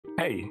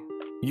Hey,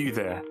 you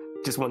there.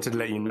 Just wanted to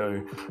let you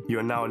know you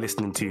are now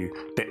listening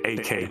to the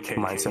AK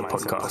Mindset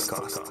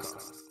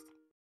Podcast.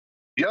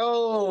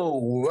 Yo,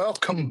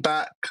 welcome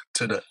back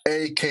to the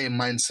AK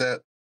Mindset.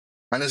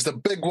 And it's the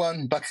big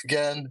one back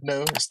again.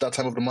 No, it's that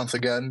time of the month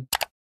again.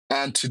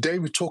 And today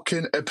we're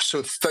talking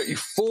episode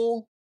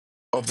 34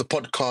 of the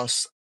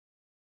podcast.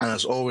 And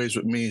as always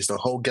with me is the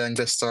whole gang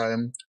this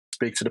time.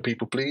 Speak to the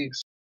people,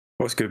 please.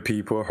 What's good,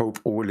 people? Hope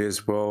all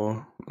is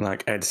well.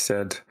 Like Ed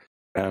said,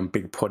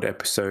 big pod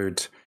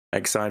episode.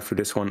 Excited for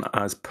this one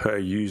as per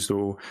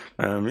usual.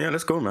 Yeah,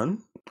 let's go,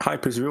 man.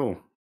 Hype is real.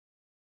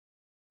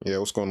 Yeah,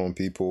 what's going on,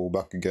 people?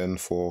 Back again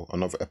for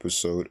another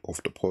episode of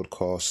the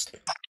podcast.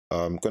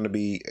 Going to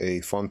be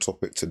a fun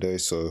topic today,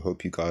 so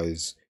hope you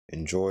guys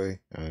enjoy.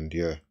 And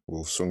yeah,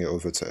 we'll swing it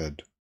over to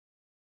Ed.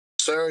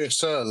 Yes,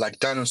 sir. Like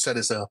Daniel said,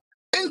 it's a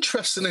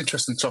interesting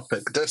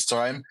topic this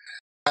time.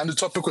 And the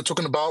topic we're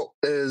talking about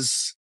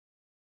is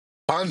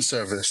fan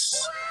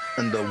service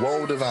in the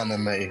world of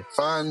anime.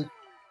 Fan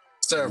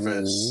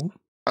service. Ooh.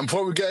 And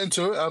before we get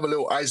into it, I have a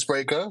little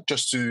icebreaker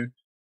just to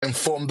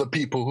inform the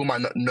people who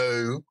might not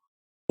know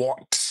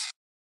what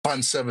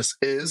fan service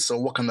is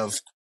or what kind of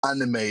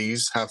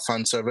animes have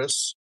fan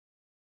service.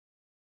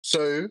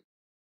 So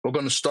we're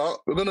going to start.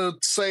 We're going to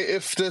say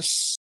if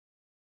this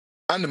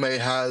anime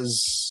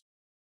has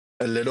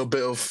a little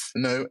bit of,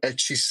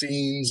 ecchi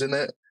scenes in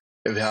it,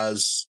 if it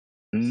has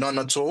none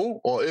at all,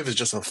 or if it's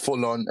just a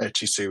full-on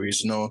ecchi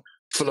series,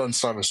 full-on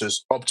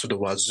services up to the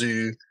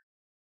wazoo.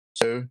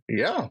 So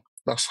yeah,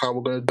 that's how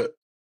we're going to do it.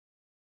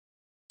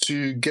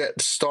 To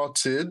get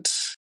started,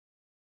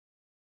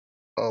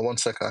 one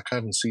second, I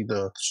can't even see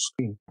the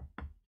screen.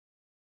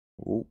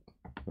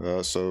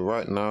 So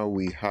right now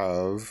we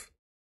have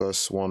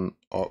first one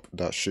up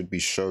that should be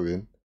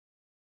showing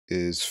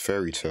is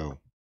Fairy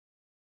Tail.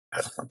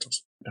 Yeah,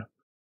 fantastic. Yeah.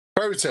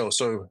 Fairy Tail.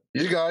 So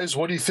you guys,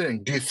 what do you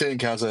think? Do you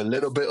think it has a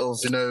little bit of,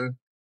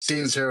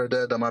 scenes here or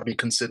there that might be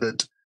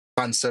considered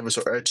fan service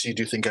or ecchi?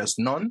 Do you think it has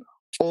none?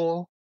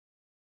 Or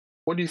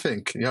what do you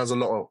think? It has a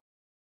lot of...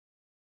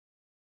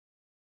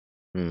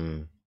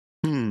 I'm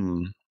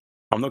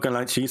not gonna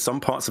lie to you. Some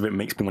parts of it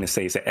makes me want to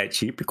say it's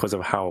ecchi because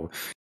of how,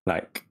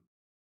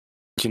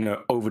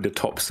 over the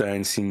top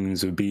certain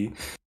scenes would be.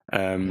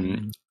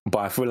 But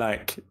I feel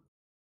like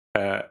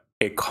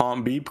it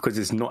can't be because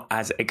it's not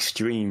as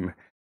extreme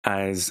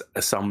as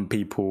some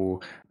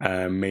people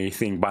may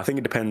think. But I think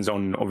it depends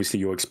on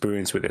obviously your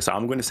experience with it. So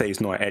I'm going to say it's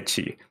not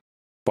ecchi,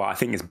 but I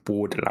think it's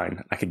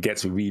borderline. Like it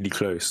gets really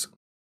close.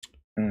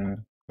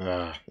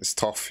 It's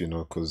tough,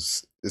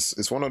 because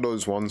it's one of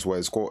those ones where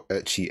it's got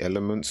ecchi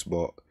elements,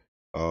 but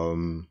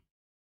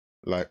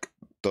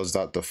does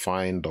that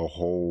define the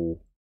whole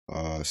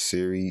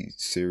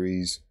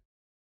series?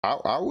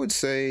 I would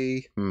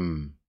say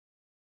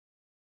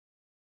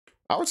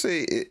I would say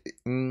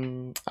it's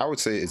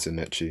an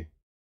ecchi.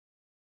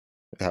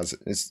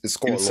 It's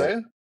got a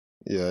lot.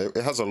 Yeah,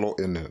 it has a lot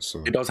in it.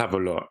 So it does have a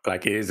lot.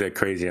 Like it is a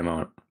crazy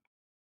amount.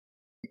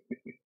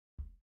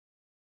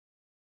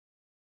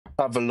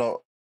 Have a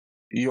lot.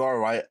 You are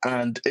right,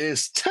 and it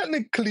is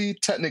technically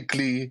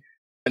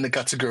in the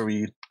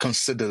category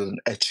considered an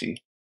ecchi.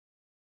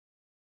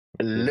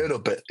 A little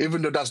bit,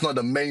 even though that's not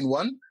the main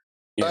one.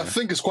 Yeah. But I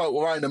think it's quite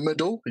right in the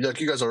middle.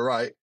 Like you guys are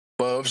right,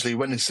 but obviously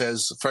when it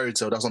says Fairy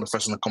Tail, that's not the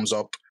first one that comes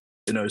up.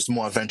 It's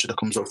more adventure that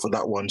comes up for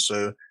that one.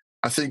 So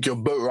I think you're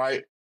both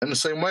right in the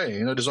same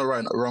way. There's no right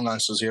and wrong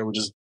answers here. We're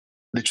just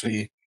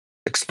literally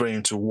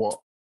explaining to what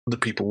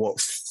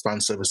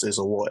fan service is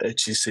or what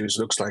ecchi series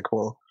looks like.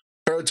 Well,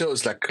 Fairy Tail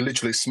is like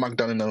literally smack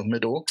down in the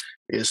middle.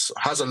 It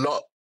has a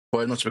lot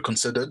for it not to be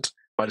considered,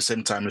 but at the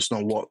same time, it's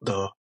not what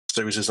the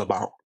series is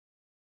about.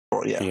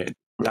 But yeah,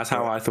 that's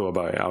how I thought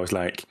about it. I was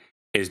like,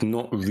 it's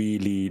not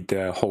really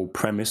the whole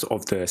premise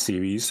of the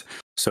series.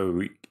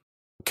 So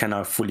can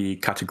I fully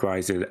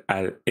categorize it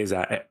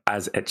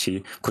as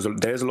ecchi? Because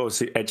there's a lot of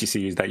ecchi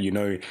series that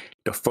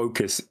the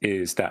focus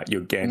is that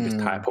you're getting this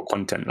type of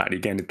content, like you're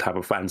getting this type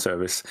of fan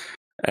service,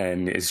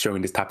 and it's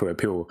showing this type of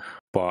appeal.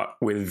 But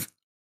with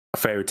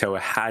Fairy Tail,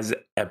 it has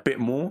a bit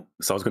more.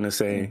 So I was gonna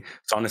say,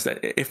 so honestly,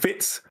 it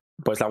fits,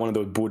 but it's like one of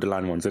those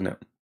borderline ones, isn't it?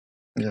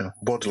 Yeah,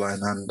 borderline,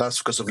 and that's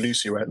because of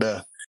Lucy right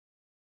there.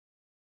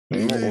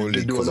 Not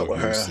only because of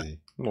Lucy.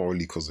 Not only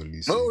because of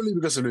Lucy. Not only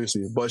because of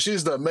Lucy, but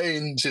she's the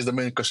main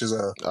because she's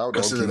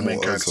the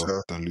main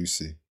character than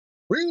Lucy.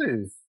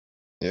 Really?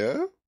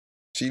 Yeah.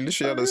 She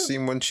literally had a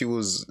scene when she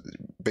was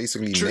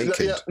basically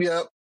naked.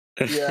 Yeah.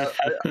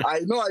 I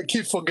know. I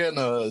keep forgetting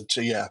her.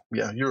 Yeah.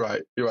 You're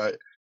right.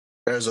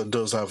 Erza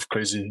does have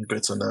crazy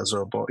bits in there as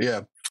well, but yeah.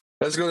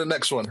 Let's go to the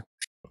next one.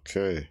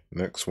 Okay,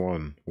 next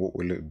one. What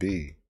will it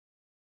be?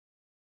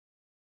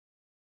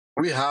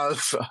 We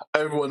have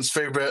everyone's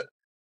favorite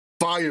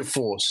Fire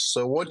Force.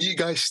 So what do you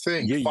guys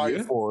think?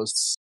 Fire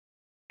Force,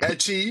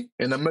 ecchi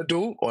in the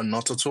middle or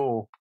not at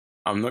all?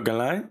 I'm not gonna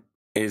lie.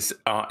 It's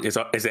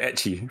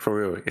ecchi for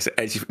real. It's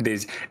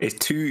ecchi. It's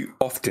too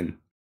often.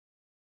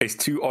 It's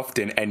too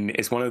often, and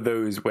it's one of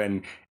those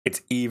when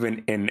it's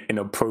even in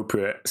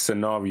inappropriate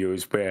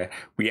scenarios where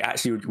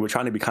we're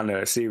trying to be kind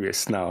of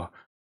serious now,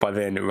 but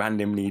then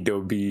randomly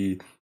there'll be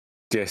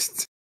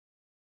just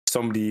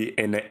somebody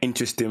in an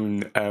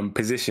interesting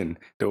position.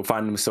 They'll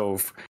find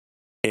themselves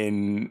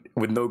in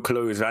with no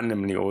clothes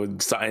randomly or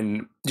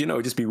something,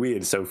 just be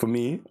weird. So for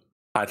me,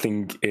 I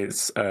think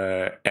it's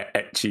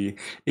ecchi,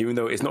 even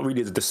though it's not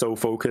really the sole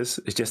focus.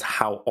 It's just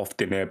how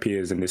often it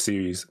appears in the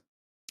series.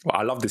 Well,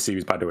 I love the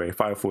series, by the way.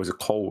 Fire Force is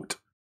cold.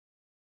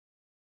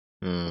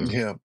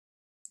 Yeah.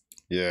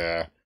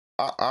 Yeah.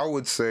 I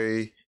would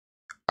say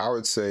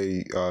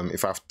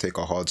if I have to take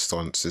a hard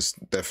stance, it's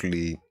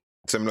definitely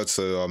similar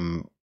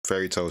to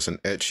Fairy Tales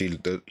and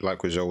ecchi, like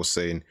Raguel was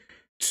saying,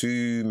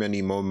 too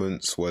many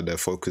moments where they're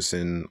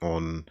focusing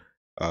on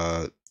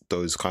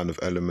those kind of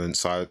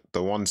elements.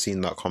 The one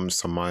scene that comes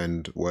to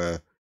mind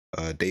where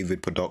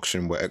David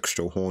production were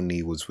extra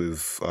horny was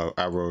with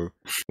Arrow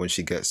when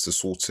she gets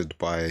assaulted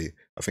by,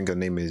 I think her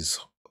name is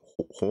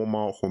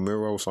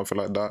Homura or something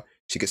like that.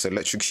 She gets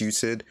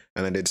electrocuted,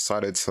 and then they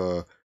decided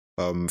to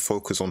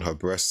focus on her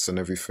breasts and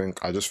everything.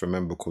 I just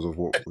remember because of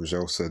what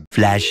Raguel said.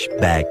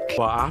 Flashback.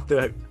 Well, I have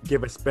to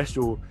give a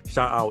special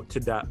shout out to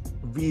that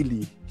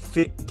really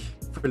thick,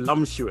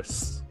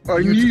 voluptuous. I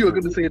knew you were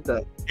going to say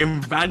that.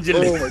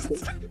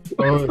 Evangelist.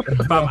 Oh my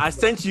God. I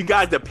sent you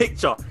guys the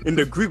picture in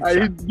the group I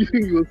chat. knew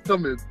he was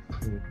coming.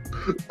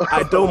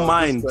 I don't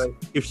mind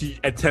if she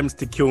attempts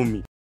to kill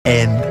me.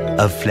 End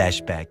of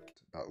flashback.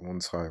 That one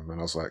time, and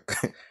I was like,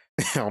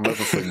 I'll never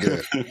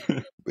forget.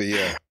 But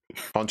yeah,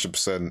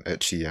 100%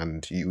 ecchi,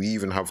 and we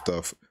even have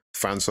the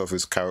fan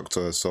service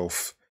character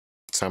herself,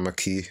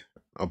 Tamaki,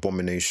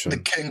 Abomination. The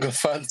king of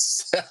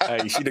fans.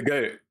 Hey, she the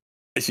goat.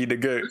 She the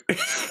goat.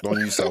 Don't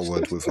use that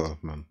word with her,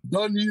 man.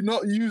 Don't you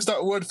not use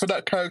that word for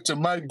that character?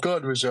 My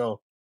God,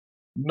 Raguel.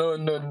 No.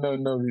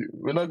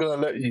 We're not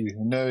gonna let you.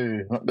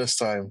 No, not this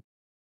time.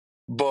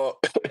 But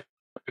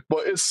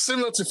it's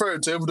similar to Fairy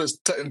Tail, but it's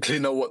technically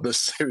not what the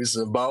series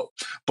is about.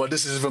 But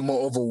this is even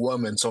more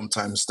overwhelming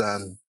sometimes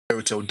than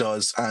Fairy Tail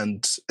does,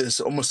 and it's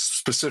almost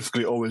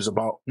specifically always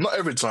about, not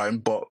every time,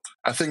 but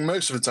I think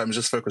most of the time it's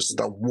just focused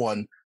on that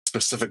one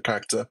specific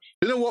character.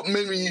 You know what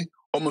made me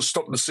almost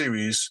stop the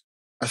series?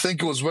 I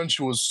think it was when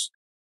she was,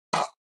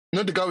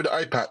 the guy with the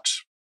eye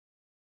patch.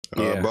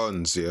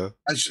 Buns, yeah.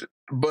 And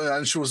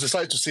she was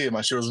excited to see him,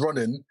 and she was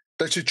running.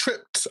 Then she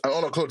tripped, and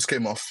all her clothes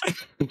came off.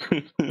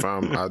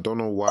 Fam, I don't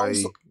know why.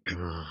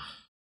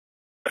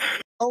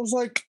 I was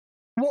like,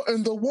 what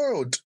in the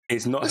world?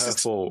 It's not her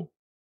fault.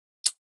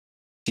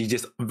 She's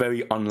just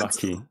very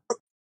unlucky.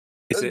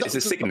 It's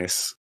a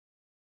sickness.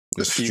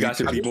 You guys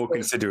should be more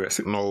considerate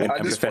and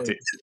empathetic.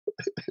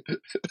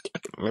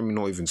 Let me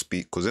not even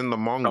speak, because in the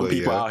manga, some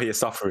people out here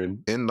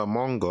suffering. In the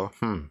manga,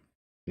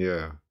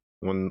 yeah.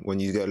 When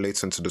you get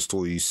later into the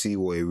story, you see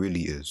what it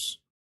really is.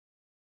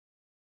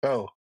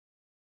 Oh,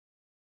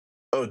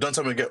 don't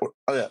tell me again.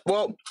 Oh yeah.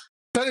 Well,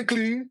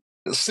 technically,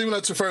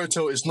 similar to Fairy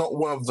Tail, it's not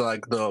one of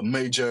the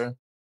major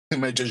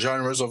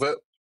genres of it.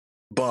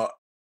 But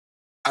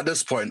at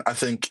this point, I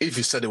think if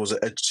you said it was an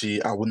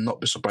ecchi, I would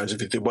not be surprised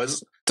if you did. But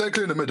it's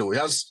technically in the middle.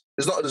 It's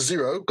not at a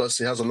zero because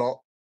it has a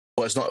lot,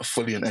 but it's not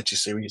fully an ecchi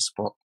series.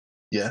 But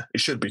yeah, it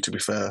should be, to be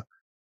fair.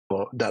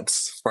 But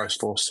that's Fire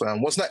Force.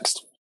 What's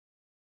next?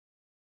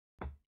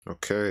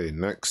 Okay,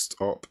 next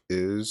up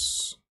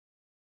is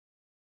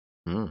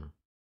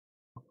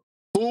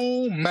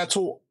Full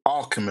Metal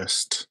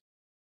Alchemist.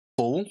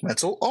 Full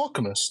Metal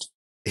Alchemist.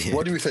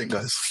 What do we think,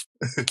 guys?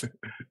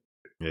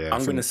 Yeah,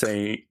 I'm going to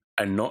say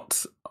a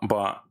not,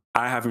 but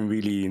I haven't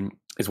really,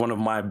 it's one of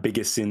my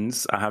biggest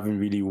sins. I haven't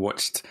really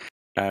watched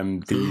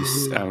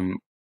these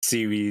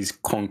series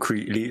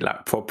concretely,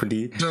 like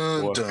properly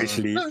or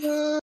officially.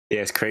 Yeah,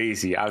 it's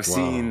crazy. I've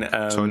seen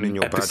turning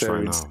your badge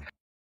right now.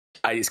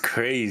 It's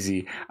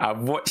crazy.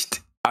 I've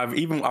watched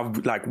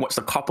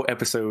a couple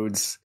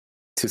episodes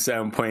to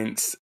certain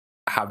points.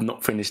 Have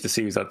not finished the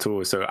series at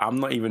all, so I'm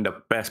not even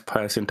the best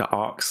person to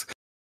ask.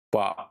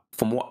 But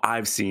from what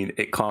I've seen,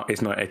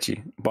 it's not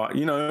ecchi. But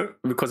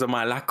because of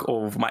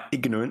my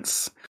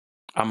ignorance,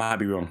 I might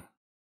be wrong.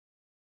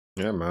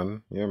 Yeah,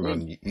 man.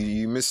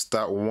 You missed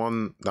that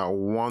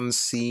one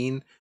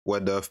scene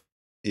where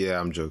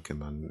I'm joking,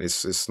 man.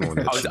 It's not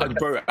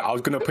ecchi. I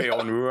was gonna put it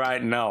on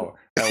right now.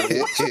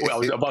 I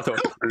was about to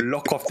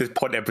lock off this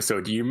pod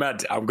episode. You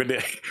mad? I'm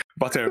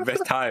about to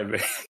invest time.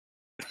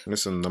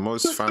 Listen, the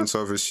most fan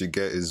service you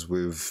get is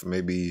with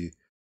maybe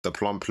the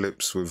plump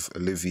lips with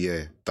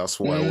Olivier. That's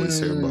what I always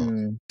hear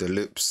about. The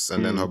lips,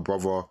 and then her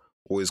brother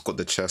always got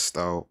the chest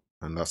out,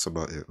 and that's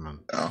about it, man.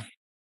 Oh.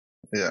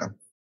 Yeah.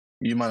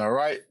 You man are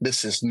right.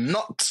 This is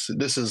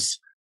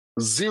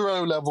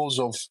 0 levels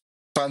of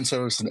fan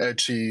service and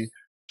ecchi,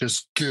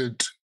 just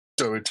good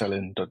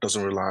storytelling that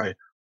doesn't rely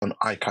on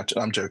eye catch.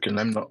 I'm joking.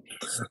 I'm not.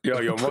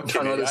 You're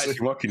mocking it. You're actually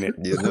mocking it.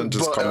 Yeah, then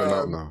just coming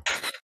out now.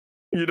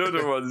 You know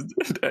the one's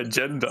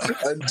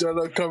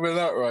agenda coming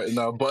out right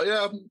now. But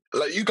yeah,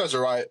 like you guys are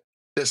right.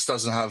 This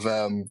doesn't have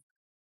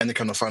any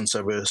kind of fan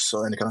service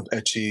or any kind of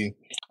ecchi.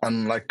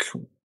 And like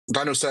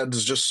Daniel said,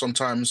 it's just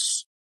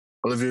sometimes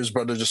Olivia's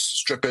brother just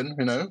stripping,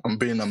 and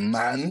being a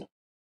man,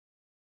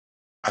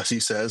 as he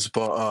says.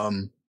 But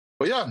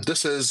yeah,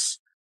 this is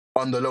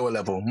on the lower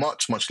level,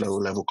 much lower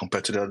level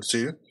compared to the other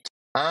two.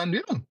 And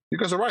yeah, you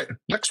guys are right.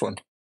 Next one.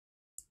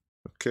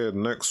 Okay,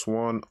 next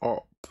one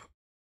up.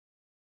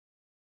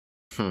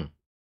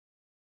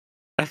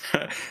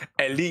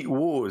 Elite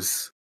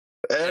Wars.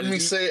 Let me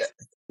Elite say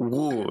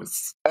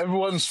Wars.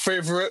 everyone's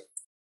favorite.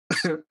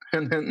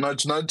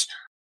 Nudge, nudge.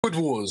 Food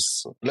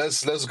Wars.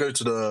 Let's go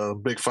to the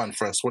big fan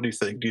first. What do you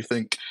think? Do you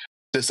think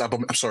this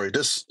album? I'm sorry,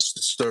 this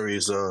story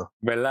is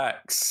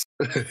Relax.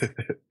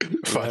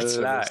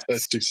 Fanservice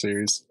ecchi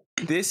series.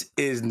 This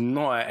is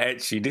not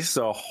ecchi. This is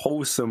a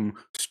wholesome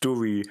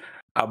story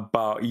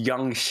about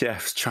young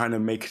chefs trying to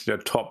make it to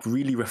the top,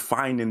 really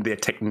refining their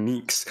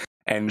techniques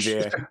and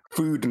their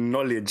food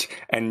knowledge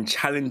and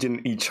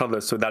challenging each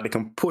other so that they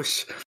can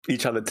push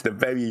each other to the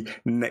very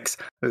next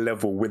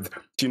level with,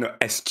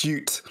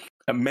 astute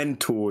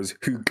mentors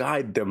who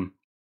guide them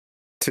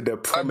to the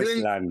promised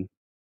land.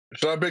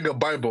 Should I bring a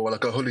Bible,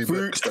 like a holy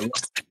book?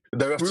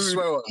 They have to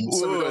swear on,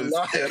 so we don't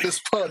lie at this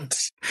point.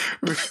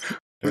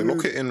 Hey,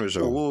 lock it in,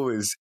 Raguel.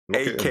 Wars,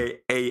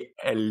 aka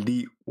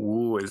Elite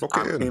Wars.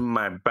 I'm in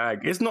my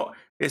bag. It's not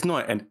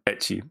an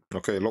ecchi.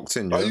 Okay, locked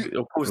in. Yeah?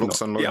 Of course not.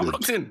 Yeah, I'm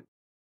locked in.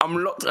 I'm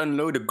locked and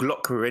loaded.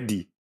 Glock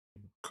ready.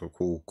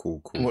 Cool.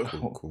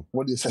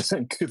 What do you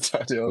think?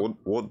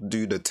 What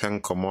do the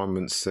 10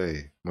 Commandments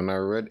say? When I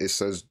read, it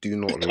says, "Do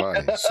not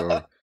lie."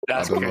 So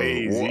that's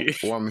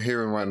crazy. What I'm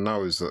hearing right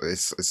now is that it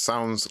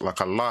sounds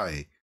like a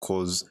lie.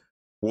 Because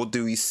what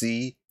do we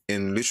see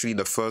in literally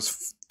the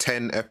first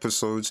 10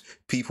 episodes?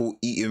 People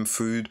eating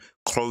food,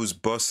 clothes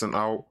bursting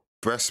out,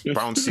 breasts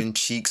bouncing,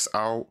 cheeks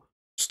out.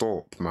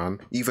 Stop, man.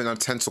 Even a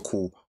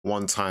tentacle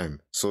one time.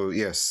 So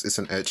yes, it's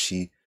an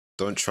ecchi.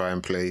 Don't try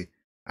and play.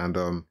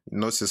 And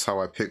notice how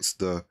I picked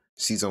the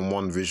season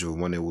 1 visual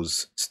when it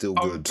was still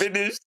good.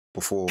 Finished.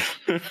 Before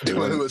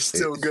it was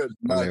still good.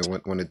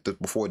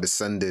 Before it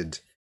descended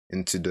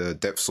into the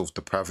depths of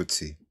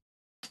depravity.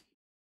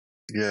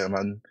 Yeah,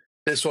 man.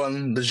 This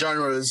one, the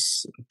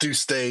genres do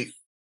stay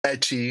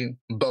ecchi,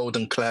 bold,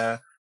 and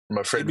clear. I'm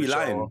afraid be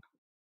lying.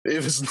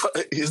 It's not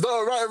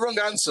a right or wrong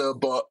answer,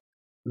 but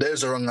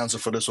there's a wrong answer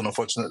for this one,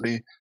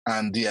 unfortunately.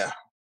 And yeah,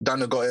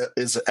 Daniel got it.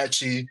 It's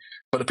ecchi.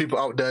 For the people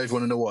out there, if you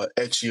want to know what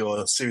ecchi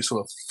or series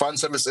full of fan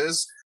service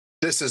is,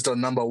 this is the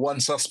number 1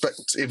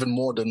 suspect, even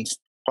more than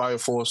Fire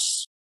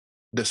Force.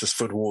 This is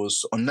Food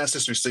Wars.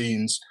 Unnecessary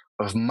scenes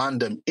of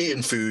mandem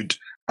eating food,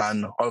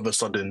 and all of a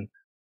sudden,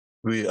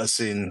 we are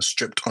seeing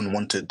stripped,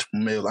 unwanted,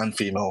 male and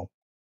female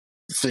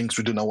things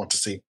we do not want to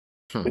see.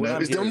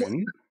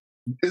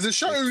 Is it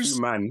shows?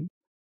 2 men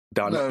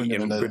that are not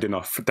eating good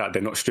enough that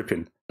they're not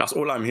stripping. That's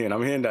all I'm hearing.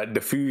 I'm hearing that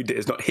the food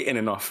is not hitting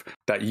enough,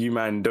 that you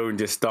man don't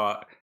just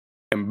start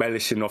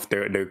embellishing off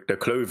the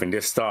clothing,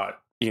 just start,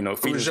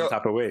 feeling some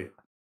type of way.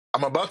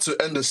 I'm about to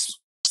end this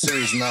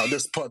series now,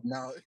 this pod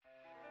now.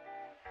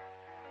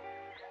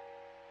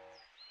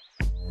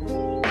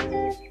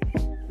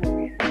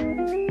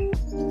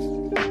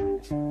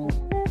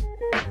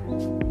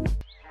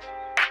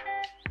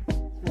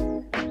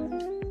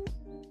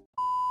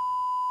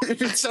 If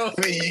you tell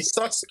me you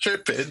start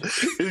stripping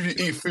if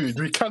you eat food,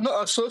 we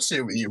cannot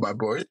associate with you, my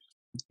boy.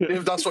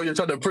 If that's what you're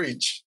trying to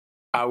preach.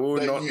 I will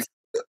not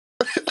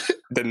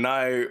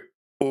deny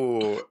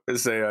or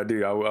say I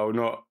do. I will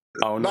not.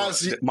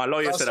 My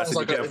lawyer said I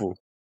should be careful.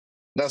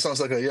 That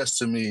sounds like a yes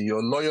to me.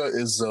 Your lawyer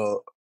is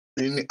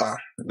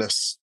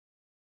let's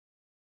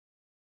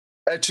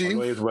ecchi. My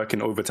lawyer is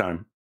working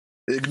overtime.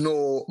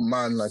 Ignore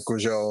man like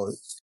Raguel,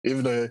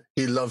 even though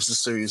he loves the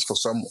series for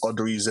some odd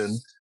reason.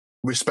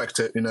 Respect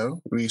it,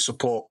 We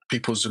support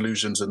people's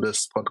illusions in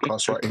this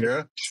podcast right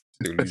here.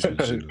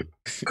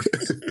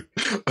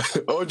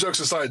 All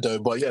jokes aside, though,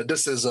 but yeah,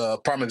 this is a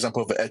prime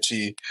example of an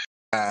ecchi,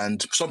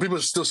 and some people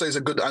still say it's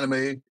a good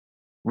anime,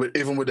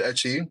 even with the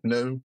ecchi.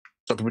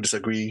 Some people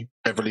disagree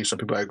heavily, some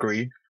people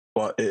agree,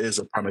 but it is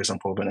a prime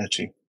example of an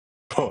ecchi.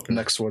 Oh,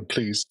 next one,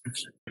 please.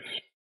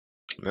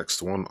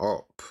 Next one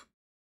up.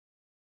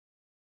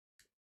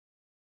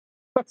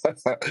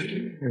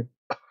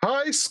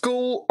 High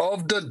School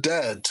of the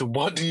Dead.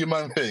 What do you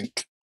man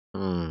think?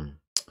 I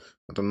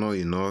don't know,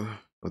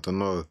 I don't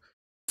know.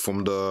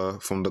 From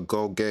the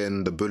girl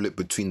getting the bullet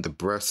between the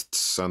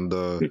breasts and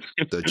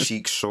the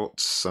cheek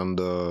shots and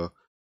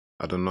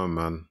I don't know,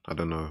 man. I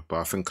don't know. But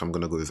I think I'm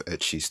gonna go with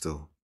ecchi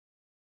still.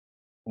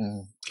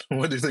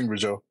 What do you think,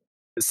 Raguel?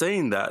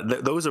 Saying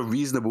that those are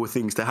reasonable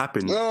things to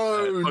happen.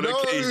 On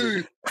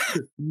occasion.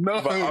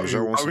 No.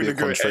 Raguel wants to be a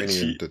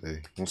contrarian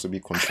today. He wants to be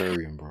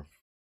contrarian, bro.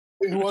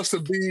 He wants to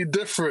be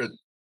different.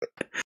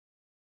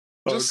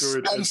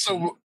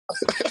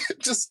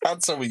 Just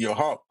answer with your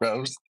heart,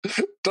 bro.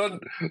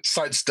 Don't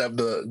sidestep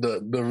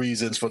the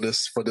reasons for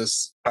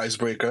this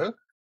icebreaker.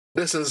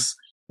 This is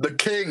the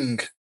king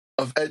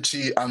of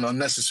ecchi and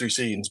unnecessary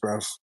scenes, bro.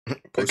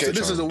 Okay,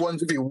 this is the one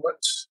if you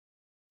watch.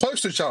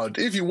 Poster child.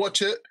 If you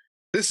watch it,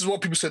 this is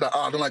what people say that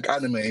I don't like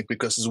anime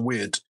because it's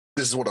weird.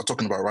 This is what I'm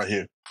talking about right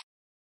here.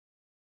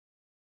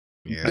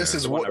 Yeah, this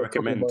is what I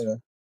recommend.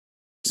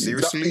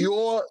 Seriously,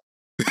 you're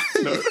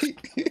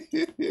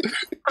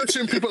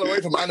pushing people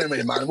away from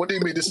anime, man. What do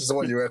you mean this is the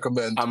one you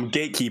recommend? I'm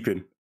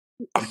gatekeeping.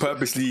 I'm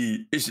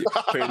purposely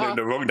putting in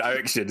the wrong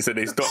direction, so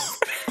they stop.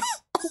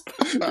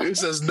 It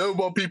says no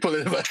more people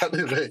in my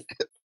anime.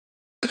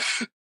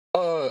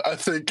 I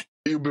think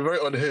you'll be very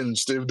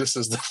unhinged if this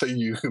is the thing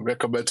you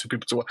recommend to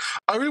people to watch.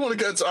 I really want to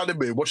get into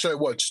anime. What should I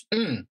watch?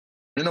 You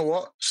know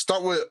what?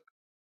 Start with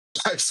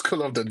High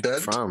School of the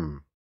Dead,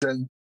 Fam.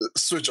 then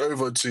switch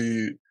over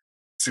to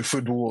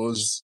Food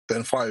Wars,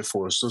 then Fire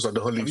Force. Those are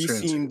the holy Have you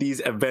experiences. seen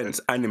these events,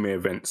 anime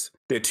events?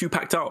 They're too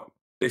packed out.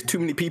 There's too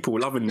many people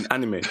loving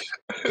anime.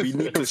 We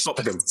need to stop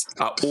them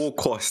at all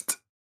cost.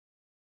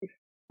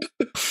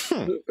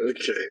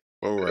 Okay.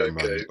 All right,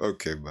 man. Okay.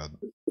 Okay, man.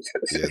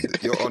 Yeah,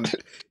 you're on.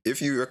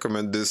 If you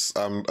recommend this,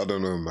 I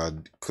don't know,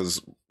 man.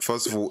 Because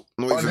first of all,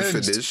 not even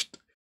finished.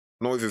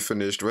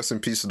 Rest in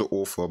peace to the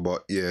author,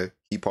 but yeah,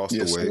 he passed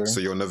Yes, away, sir. so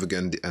you're never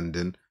getting the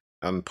ending.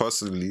 And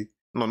personally,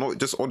 no, not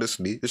just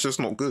honestly, it's just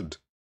not good.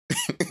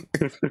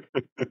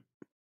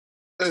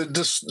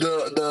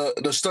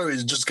 The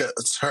stories just get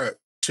hurt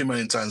too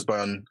many times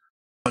by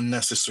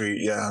unnecessary.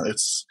 Yeah,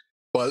 it's.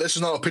 But this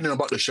is not opinion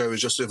about the show.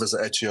 It's just if it's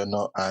ecchi or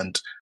not. And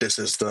this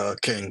is the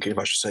king, if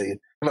I should say. If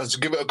I was to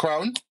give it a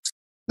crown,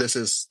 this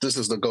is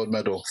the gold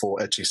medal for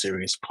ecchi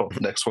series. Pop,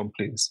 next one,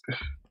 please.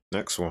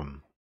 Next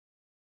one.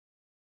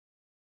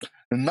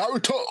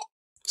 Naruto.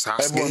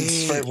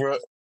 Everyone's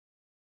favorite.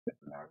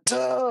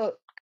 Naruto.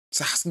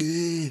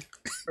 Sasuke.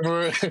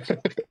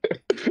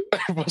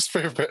 Everyone's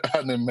favorite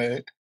anime.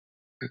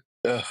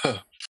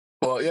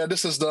 But yeah,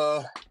 this is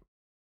the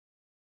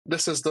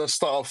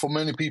start for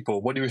many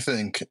people. What do you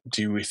think?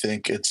 Do we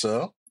think it's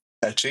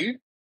ecchi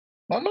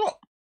or not?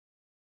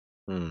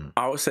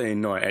 I would say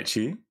not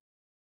ecchi,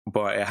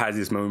 but it has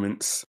its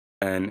moments,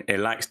 and it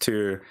likes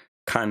to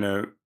kind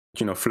of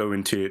flow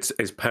into its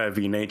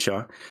pervy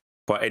nature,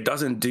 but it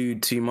doesn't do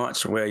too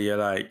much where you're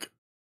like,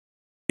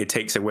 it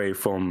takes away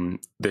from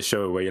the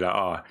show where you're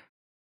like,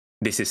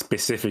 this is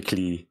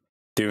specifically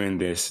doing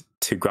this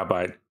to grab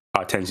our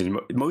attention.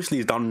 Mostly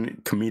it's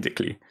done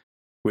comedically,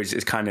 which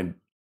is kind of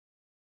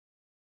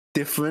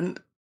different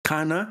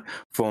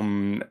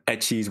from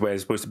ecchis where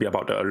it's supposed to be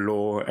about the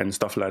allure and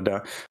stuff like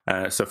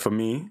that. So for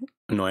me,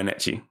 not an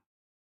ecchi.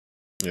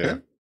 Yeah.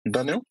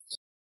 Daniel?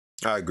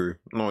 I agree.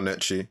 Not an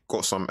ecchi.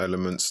 Got some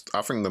elements.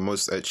 I think the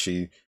most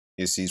ecchi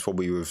you see is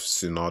probably with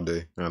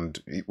Tsunade, and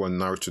when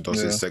Naruto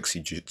does his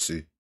sexy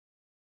jutsu.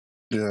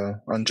 Yeah,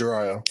 and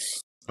Jiraiya.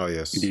 Oh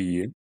yes.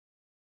 The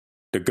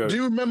goat. Do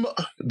you remember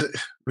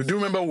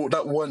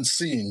that one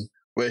scene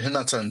where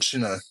Hinata and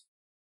Shina?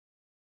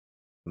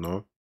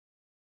 No.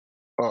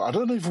 I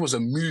don't know if it was a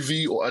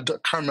movie or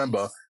can't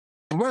remember.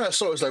 But when I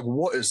saw it, was like,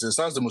 what is this?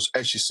 That's the most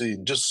ecchi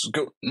scene. Just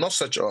go, not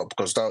search it up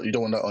because you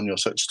don't want that on your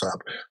search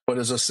tab. But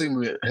there's a scene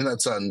with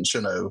Hinata and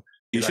Shino.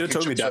 You should have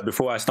told me that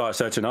before I started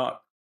searching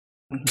up.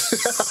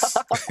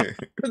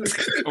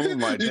 Oh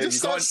my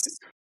days!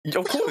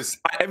 Of course,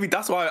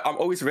 that's why I'm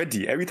always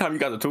ready. Every time you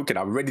guys are talking,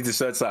 I'm ready to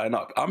search something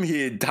up. I'm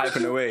here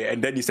typing away,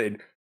 and then you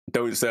said,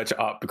 "Don't search it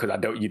up because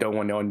you don't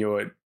want it on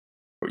your."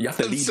 You have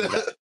to lead with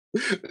that.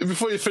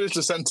 Before you finish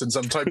the sentence,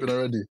 I'm typing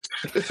already.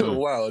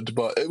 Wild,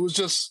 but it was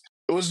just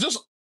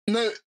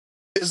no.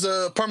 It's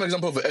a prime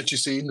example of an ecchi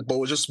scene, but it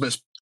was just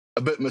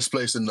a bit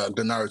misplaced in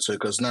the narrative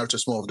because narrative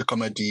is more of the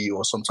comedy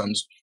or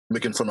sometimes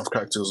making fun of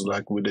characters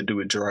like we they do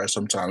with Jiraiya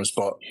sometimes.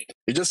 But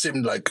it just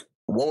seemed like,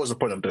 what was the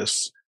point of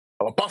this?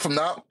 Apart from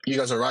that, you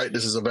guys are right.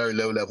 This is a very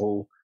low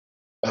level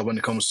when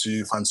it comes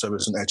to fan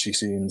service and ecchi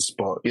scenes.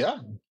 But yeah,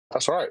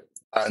 that's right.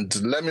 And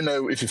let me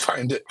know if you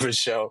find it,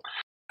 Rochelle.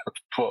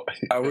 But,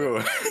 I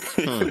will.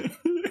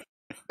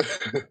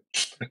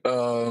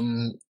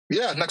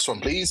 Yeah, next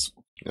one, please.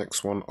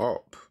 Next one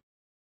up.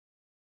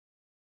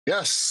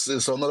 Yes,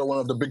 it's another one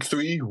of the big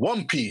three.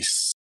 One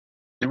Piece.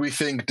 Do we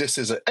think this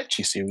is an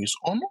ecchi series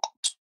or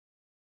not?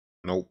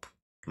 Nope,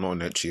 not an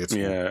ecchi at all.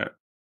 Yeah,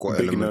 Got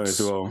big elements.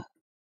 no as well.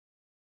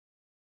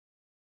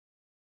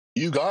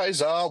 You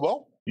guys are,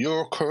 well,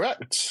 you're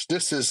correct.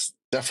 This is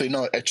definitely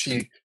not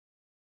ecchi.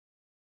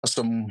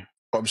 Some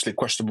obviously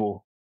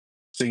questionable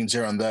scenes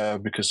here and there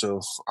because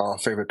of our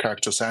favorite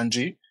character,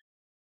 Sanji.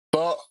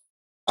 But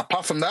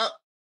apart from that,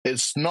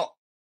 it's not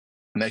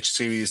an ecchi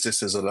series.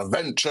 This is an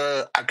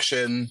adventure,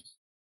 action,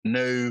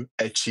 no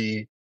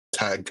ecchi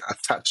tag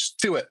attached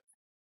to it.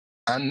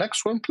 And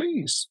next one,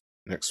 please.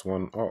 Next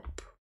one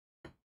up.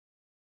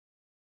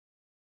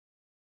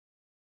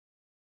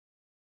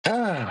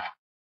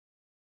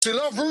 To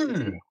Love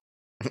Rue.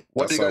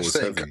 What do you guys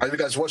think? Heavy. Have you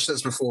guys watched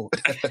this before?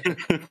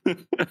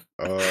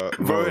 Bro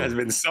no. has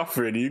been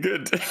suffering. You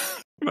good?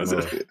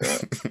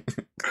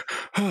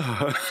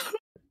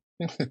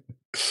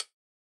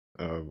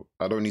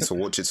 I don't need to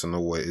watch it to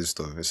know what it is,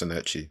 though. It's an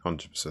ecchi,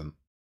 100%.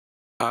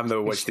 I've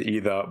never watched it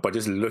either, but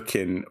just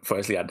looking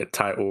firstly at the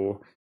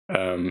title,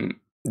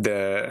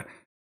 the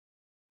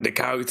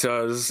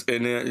characters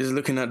in it, just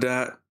looking at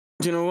that,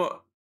 do you know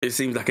what? It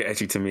seems like an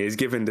ecchi to me. It's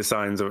giving the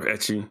signs of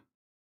ecchi.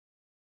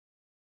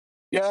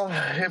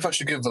 Yeah, if I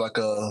should give like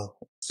a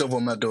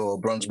silver medal or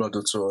bronze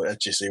medal to an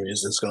ecchi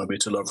series, it's going to be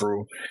To Love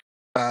Rule.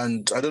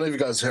 And I don't know if you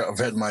guys have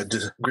heard my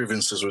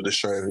grievances with the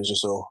show. It's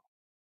just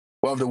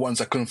one of the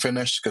ones I couldn't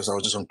finish because I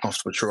was just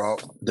uncomfortable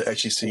throughout the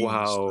ecchi scenes.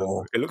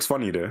 Wow, it looks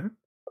funny though.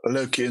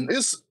 Loki, and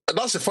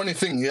that's the funny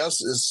thing. He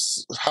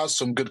has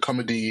some good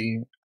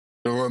comedy,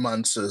 the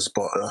romances,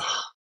 but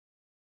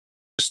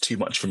it's too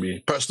much for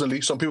me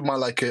personally. Some people might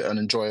like it and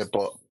enjoy it,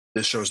 but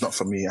this show is not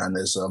for me. And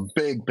it's a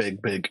big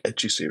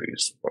ecchi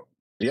series. But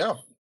yeah.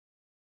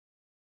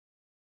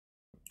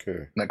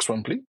 Okay. Next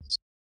one, please.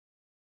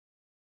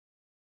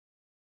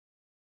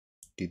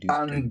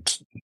 And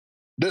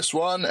this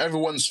one,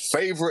 everyone's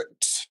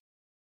favorite,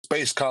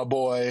 Space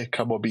Cowboy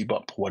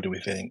Bebop. What do we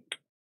think?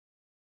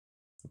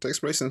 It takes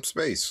place in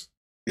space.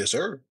 Yes,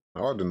 sir.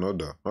 Oh, I didn't know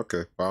that.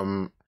 Okay.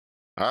 I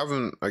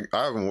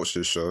haven't watched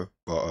this show,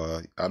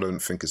 but I don't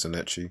think it's an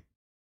ecchi.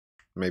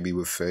 Maybe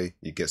with Faye,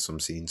 you get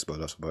some scenes, but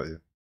that's about it.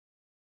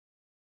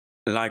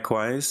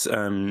 Likewise,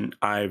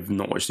 I've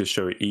not watched this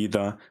show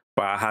either,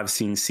 but I have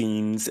seen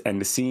scenes, and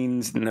the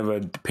scenes never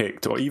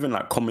depict, or even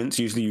like comments.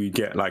 Usually, you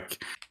get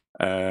like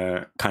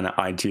kind of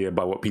idea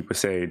about what people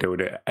say. They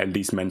would at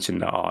least mention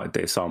that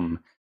there's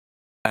some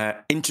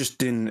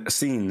interesting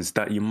scenes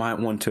that you might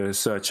want to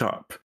search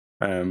up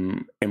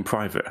in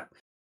private,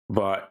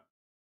 but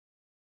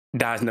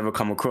that has never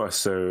come across.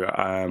 So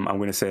I'm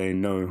going to say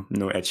no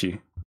ecchi,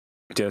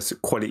 just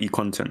quality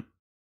content.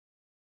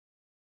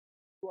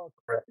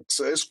 Correct.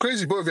 So it's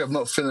crazy. Both of you have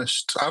not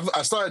finished.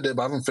 I started it,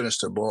 but I haven't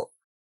finished it. But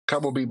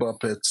Cowboy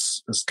Bebop,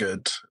 it's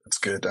good. It's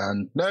good.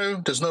 And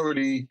no, there's not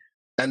really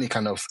any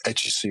kind of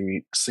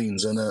ecchi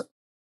scenes in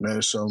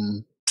it.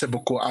 Some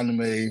typical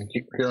anime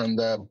here and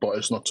there, but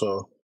it's not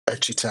a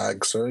ecchi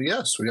tag. So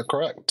yes, we are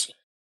correct.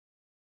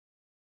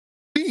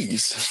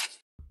 Please.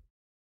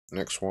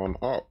 Next one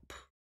up.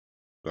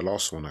 The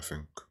last one, I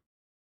think.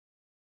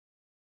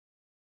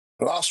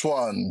 Last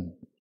one.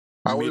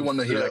 I only want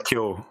to hear.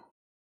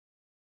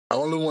 I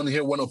only want to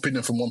hear one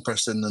opinion from one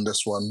person in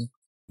this one.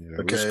 Yeah,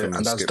 okay,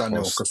 and that's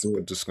Daniel.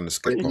 We're just gonna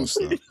skip past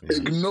that. Yeah.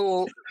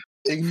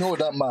 Ignore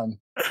that man.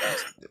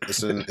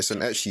 It's an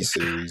ecchi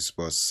series,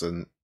 but it's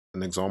an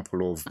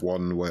example of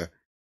one where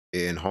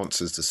it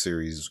enhances the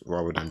series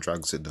rather than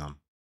drags it down.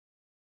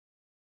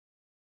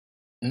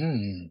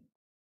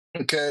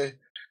 Okay,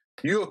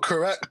 you are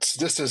correct.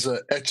 This is an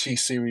ecchi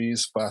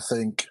series, but I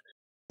think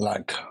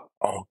like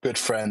our good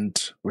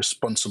friend,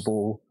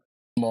 responsible,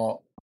 smart,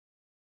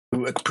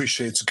 who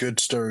appreciates good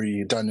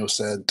story, Daniel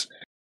said,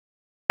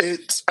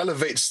 it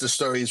elevates the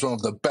story as one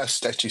of the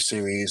best ecchi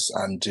series,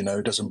 and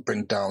doesn't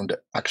bring down the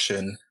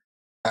action.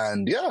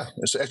 And yeah,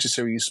 it's an ecchi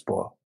series,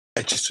 but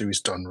ecchi series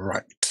done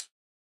right.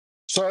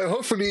 So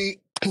hopefully,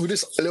 with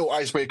this little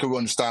icebreaker, we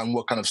understand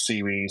what kind of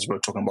series we're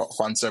talking about.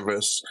 Fan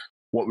service,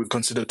 what we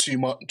consider too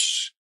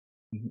much.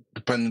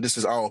 Depending, this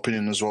is our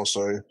opinion as well.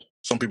 So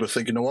some people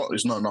think, you know what,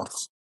 it's not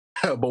enough.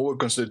 But what we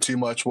consider too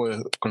much, what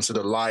we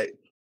consider light,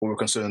 what we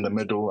consider in the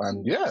middle,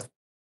 and yeah.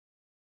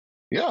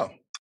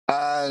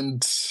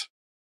 And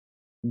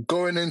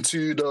going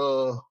into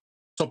the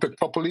topic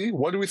properly,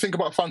 what do we think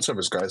about fan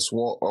service, guys?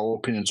 What are our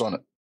opinions on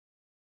it?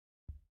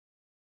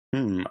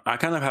 I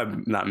kind of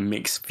have like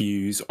mixed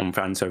views on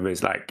fan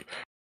service. Like,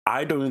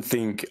 I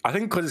think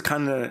because it's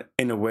kind of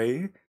in a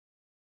way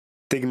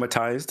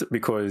stigmatized,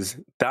 because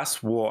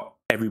that's what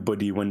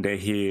everybody, when they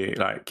hear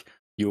like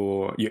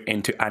you're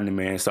into anime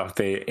and stuff,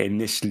 they're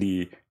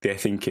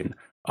thinking,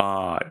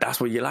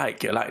 that's what you like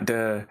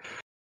the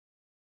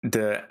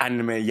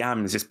anime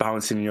yams just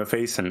bouncing in your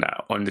face and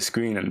that on the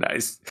screen, and that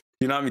is,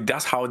 you know what I mean,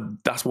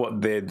 that's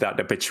what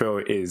the portrayal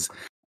is.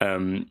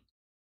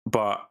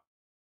 But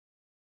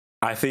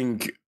I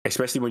think,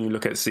 especially when you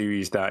look at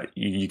series that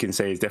you can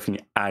say is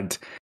definitely added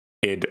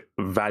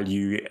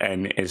value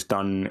and is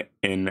done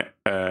in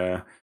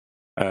a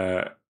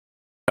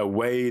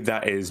way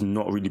that is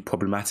not really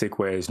problematic,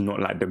 where it's not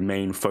like the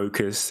main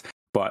focus,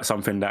 but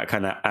something that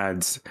kind of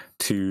adds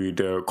to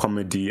the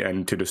comedy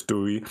and to the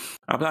story.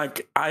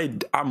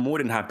 I'm more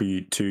than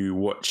happy to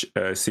watch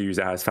a series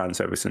that has fan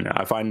service in it.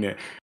 I find it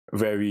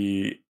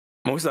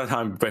most of the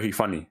time very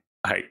funny,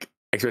 like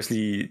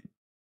especially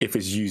if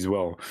it's used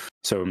well.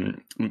 So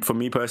for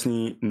me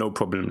personally, no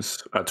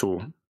problems at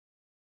all.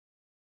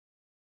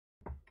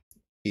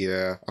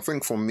 Yeah, I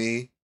think for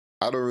me,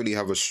 I don't really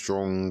have a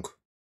strong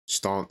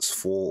stance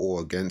for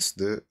or against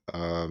it.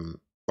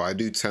 But I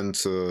do tend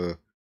to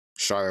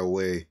shy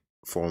away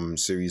from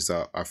series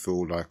that I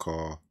feel like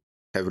are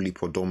heavily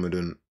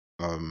predominant.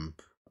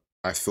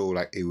 I feel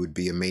like it would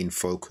be a main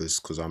focus,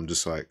 because I'm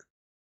just like,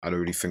 I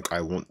don't really think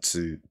I want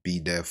to be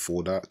there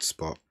for that.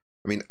 But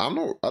I mean, I'm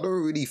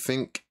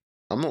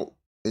not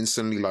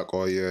instantly like,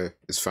 oh yeah,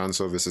 it's fan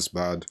service, it's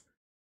bad.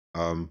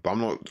 But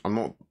I'm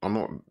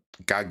not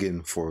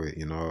gagging for it,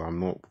 I'm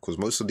not, because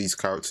most of these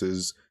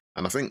characters,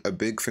 and I think a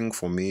big thing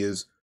for me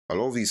is a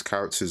lot of these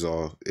characters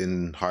are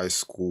in high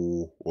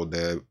school, or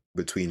they're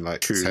between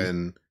like True.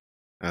 10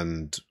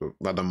 and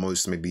at the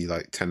most maybe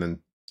like 10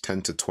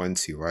 to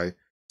 20, right?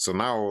 So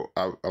now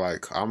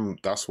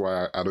that's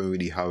why I don't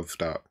really have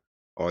that,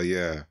 oh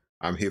yeah,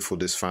 I'm here for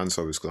this fan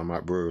service, because I'm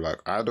like, bro,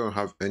 like I don't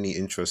have any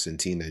interest in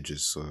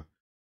teenagers, so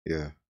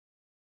yeah.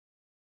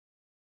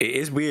 It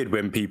is weird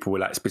when people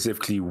like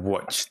specifically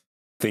watch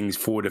things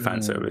for the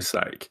fan service.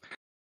 Like,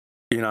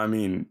 you know what I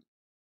mean?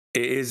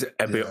 It is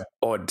a bit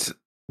odd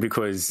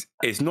because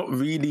it's not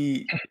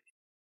really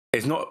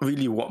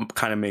what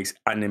kind of makes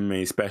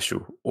anime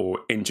special or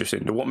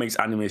interesting. What makes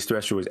anime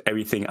special is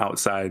everything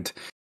outside,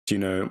 you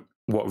know,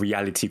 what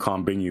reality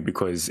can't bring you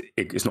because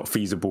it's not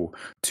feasible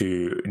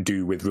to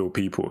do with real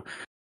people.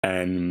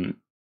 And,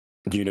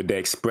 you know, the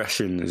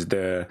expressions,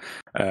 the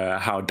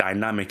how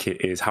dynamic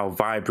it is, how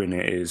vibrant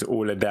it is,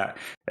 all of that,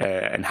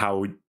 and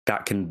how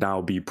that can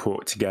now be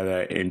put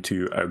together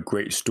into a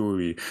great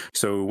story.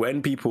 So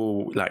when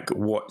people like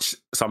watch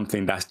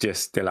something that's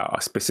just they're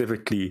like,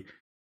 specifically,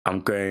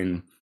 I'm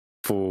going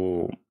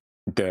for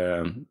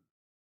the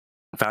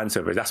fan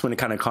service, that's when it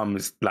kind of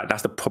comes, like,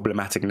 that's the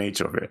problematic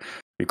nature of it,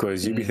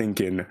 because you'd be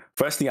thinking,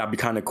 firstly, I'd be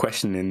kind of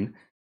questioning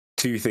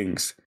two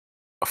things.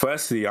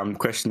 Firstly, I'm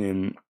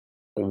questioning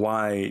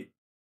why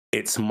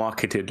it's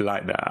marketed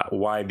like that,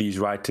 why these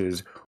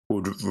writers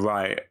would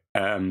write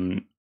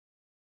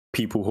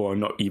people who are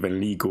not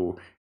even legal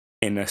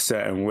in a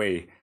certain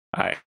way,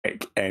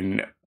 like,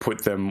 and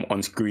put them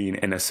on screen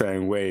in a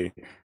certain way.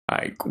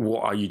 Like,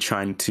 what are you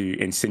trying to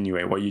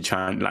insinuate? What are you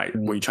trying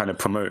to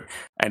promote?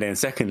 And then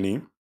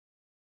secondly,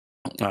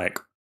 like,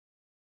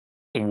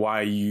 why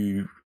are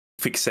you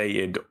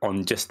fixated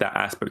on just that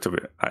aspect of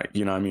it? Like,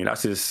 you know what I mean?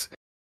 That's just,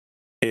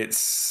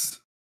 it's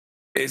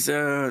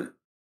a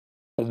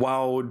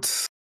wild,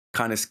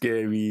 kind of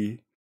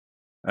scary,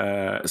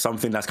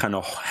 something that's kind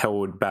of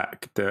held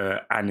back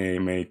the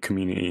anime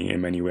community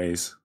in many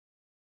ways.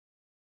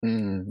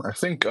 I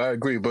think I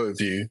agree with both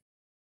of you,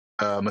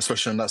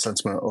 especially on that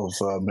sentiment of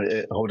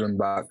it holding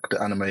back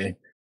the anime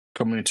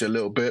community a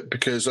little bit,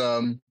 because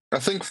I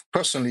think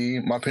personally,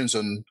 my opinions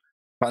on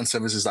fan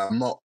service is that I'm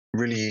not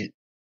really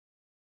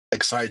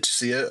excited to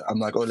see it. I'm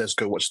like, oh, let's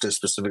go watch this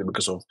specifically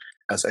because of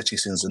as ecchi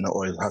scenes in it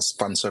or it has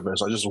fan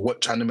service. I just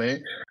watch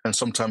anime, and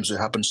sometimes it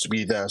happens to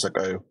be there. It's like,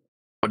 oh,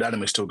 but the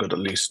anime is still good at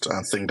least.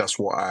 I think that's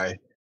what I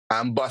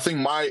am. But I think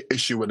my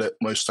issue with it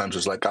most times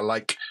is like I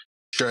like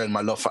sharing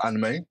my love for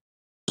anime.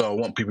 So I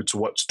want people to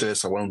watch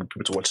this, I want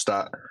people to watch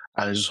that.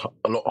 And it's just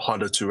a lot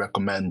harder to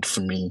recommend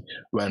for me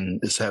when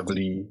it's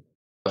heavily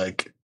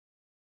like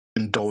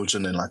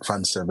indulging in like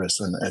fan service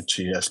and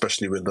ecchi,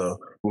 especially with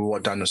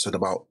what Daniel said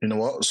about, you know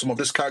what, some of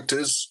these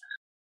characters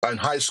in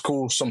high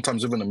school,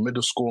 sometimes even in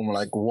middle school, I'm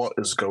like, what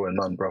is going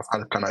on, bro?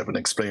 How can I even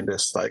explain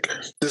this? Like,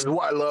 this is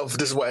what I love,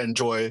 this is what I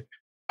enjoy.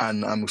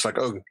 And I'm just like,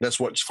 oh, let's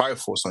watch Fire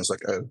Force. And it's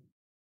like, oh,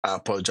 I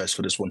apologize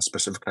for this one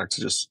specific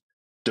character just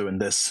doing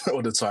this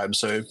all the time.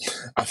 So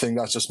I think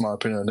that's just my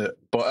opinion on it.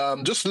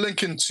 But just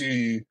linking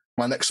to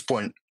my next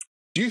point,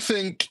 do you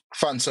think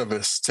fan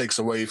service takes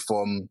away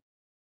from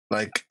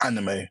like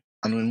anime?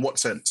 And in what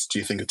sense do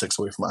you think it takes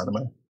away from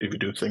anime, if you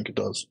do think it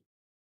does?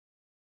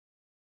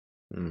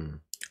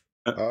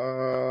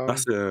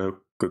 That's a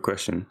good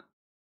question.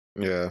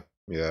 Yeah.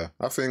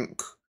 I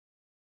think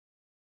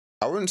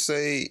I wouldn't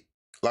say,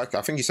 like,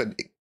 I think you said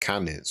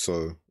can it,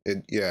 so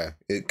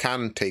it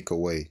can take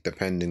away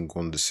depending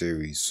on the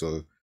series.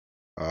 So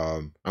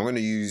I'm going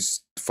to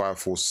use Fire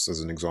Force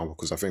as an example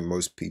because I think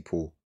most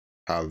people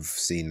have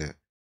seen it.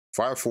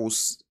 Fire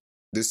Force,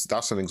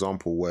 that's an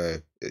example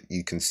where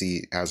you can see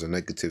it has a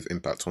negative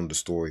impact on the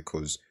story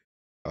because,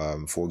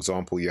 for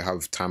example, you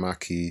have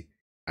Tamaki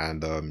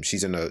and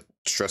she's in a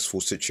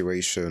stressful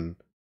situation.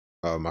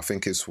 I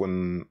think it's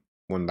when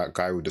that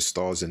guy with the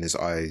stars in his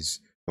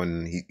eyes,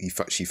 when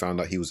she found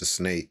out he was a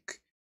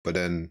snake, but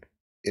then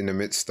in the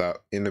midst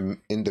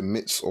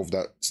of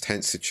that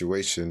tense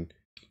situation,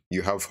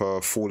 you have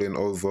her falling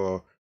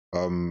over,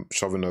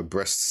 shoving her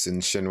breasts in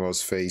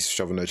Shinra's face,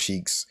 shoving her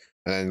cheeks,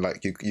 and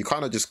like you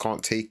kind of just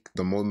can't take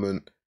the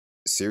moment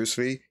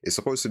seriously. It's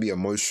supposed to be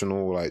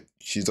emotional, like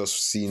she's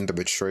just seen the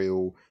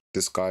betrayal.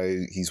 This guy,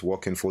 he's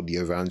working for the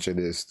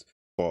evangelist,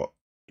 but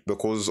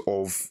because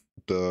of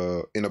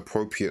the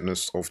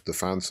inappropriateness of the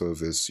fan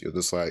service, you're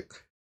just like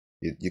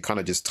you're kind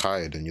of just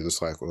tired, and you're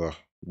just like, oh,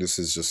 this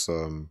is just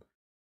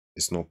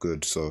it's not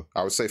good. So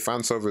I would say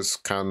fan service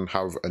can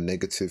have a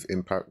negative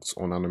impact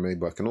on anime,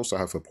 but it can also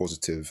have a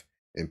positive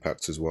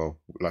impact as well,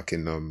 like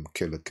in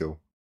Kill la Kill.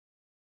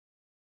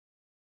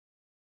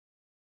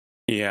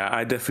 Yeah,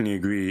 I definitely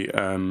agree.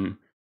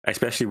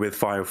 Especially with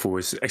Fire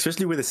Force,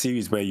 especially with a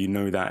series where you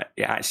know that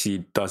it actually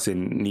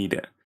doesn't need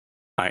it.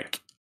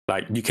 Like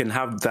you can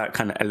have that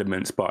kind of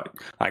elements, but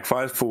like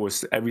Fire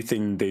Force,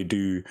 everything they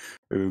do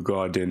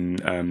regarding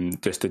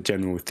just the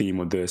general theme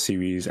of the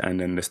series and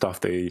then the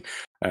stuff they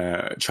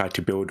try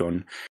to build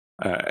on,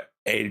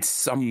 it's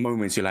some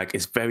moments you're like,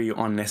 it's very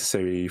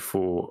unnecessary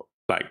for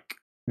like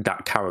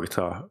that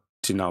character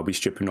to now be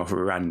stripping off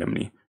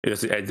randomly. It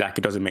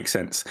doesn't make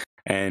sense.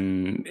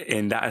 And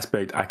in that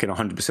aspect, I can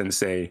 100%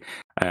 say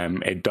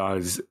it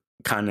does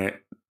kind of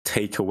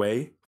take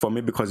away from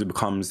it because it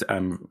becomes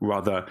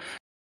rather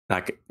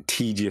like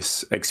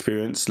tedious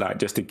experience, like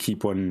just to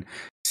keep on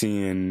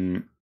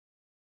seeing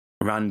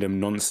random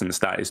nonsense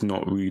that is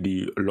not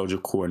really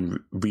logical and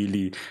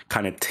really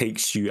kind of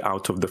takes you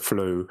out of the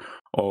flow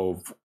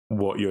of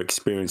what you're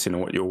experiencing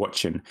and what you're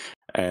watching.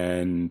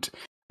 And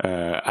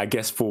I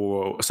guess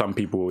for some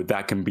people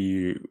that can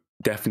be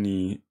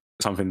definitely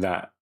something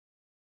that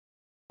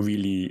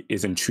really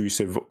is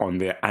intrusive on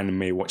their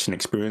anime watching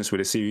experience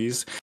with a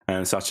series,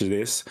 such as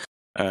this.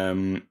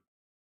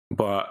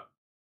 But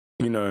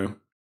you know,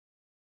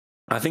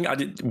 I think I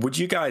did. Would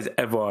you guys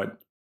ever,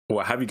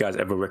 or have you guys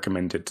ever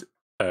recommended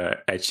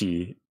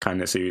ecchi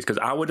kind of series? Because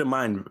I wouldn't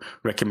mind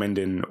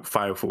recommending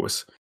Fire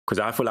Force, because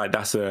I feel like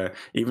that's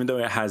even though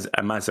it has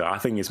a matter, I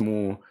think it's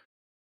more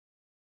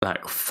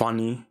like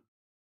funny,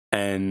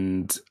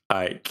 and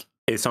like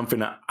it's something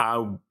that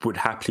I would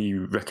happily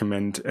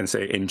recommend and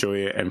say enjoy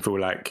it and feel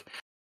like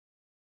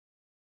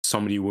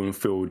somebody wouldn't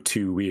feel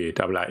too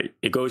weird. I'm like,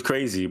 it goes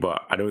crazy,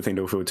 but I don't think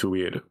they'll feel too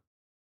weird.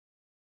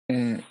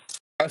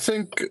 I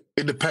think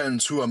it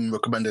depends who I'm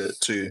recommending it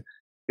to.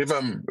 If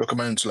I'm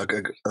recommending to like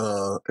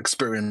a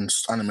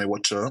experienced anime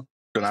watcher,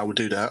 then I would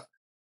do that.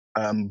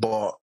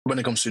 But when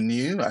it comes to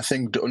new, I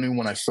think the only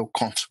one I feel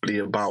comfortably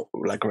about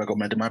like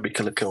recommending might be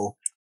Kill la Kill.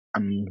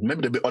 And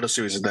maybe there'll be other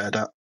series there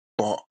that,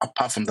 but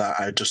apart from that,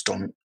 I just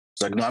don't.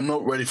 It's like, no, I'm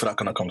not ready for that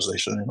kind of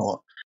conversation. You know what?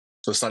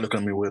 So start looking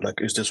at me weird, like,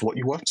 is this what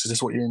you watch? Is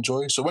this what you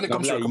enjoy? So when it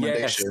comes to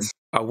recommendations, yes,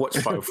 I watch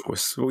Fire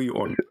Force. What are you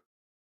on?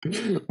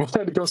 when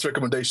it comes to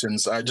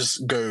recommendations, I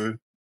just go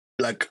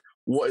like,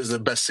 what is the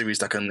best series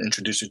that can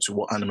introduce you to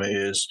what anime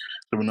is?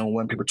 So we know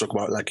when people talk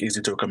about like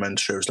easy to recommend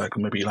shows, like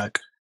maybe like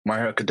My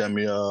Hero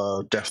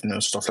Academia, Death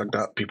Note, stuff like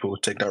that, people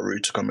take that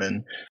route to come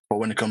in. But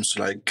when it comes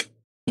to like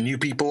new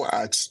people,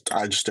 I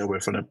just stay away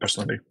from it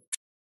personally.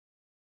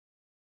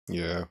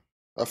 Yeah,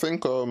 I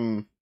think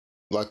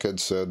like Ed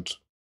said,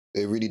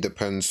 it really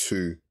depends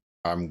who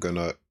I'm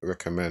gonna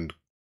recommend.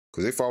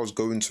 Because if I was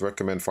going to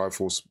recommend Fire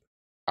Force,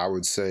 I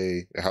would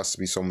say it has to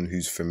be someone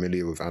who's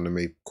familiar with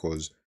anime.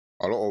 Because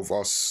a lot of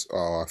us,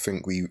 I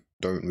think we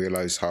don't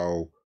realize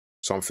how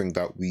something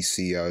that we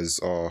see as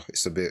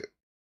it's a bit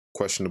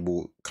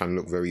questionable can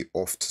look very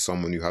off to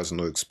someone who has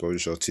no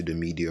exposure to the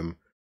medium,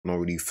 not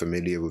really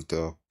familiar with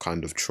the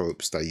kind of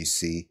tropes that you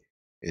see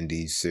in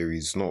these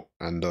series,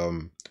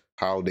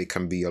 how they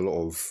can be a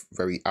lot of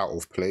very out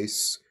of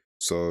place.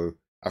 So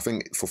I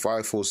think for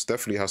Fire Force,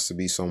 definitely has to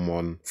be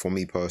someone, for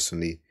me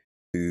personally,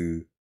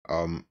 who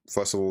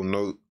first of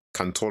all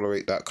can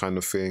tolerate that kind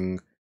of thing,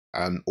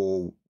 and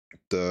all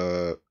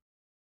the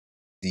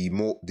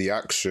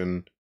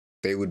action.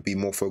 They would be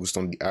more focused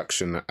on the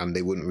action, and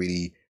they wouldn't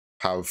really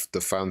have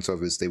the fan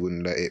service. They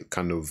wouldn't let it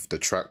kind of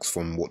detracts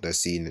from what they're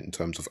seeing in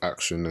terms of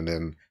action and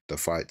then the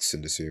fights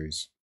in the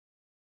series.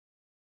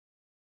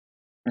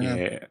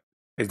 Yeah,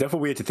 it's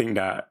definitely weird to think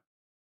that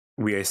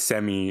we are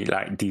semi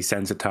like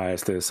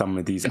desensitized to some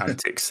of these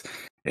antics.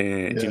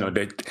 You know,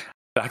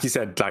 like you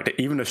said, like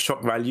even the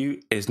shock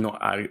value is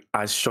not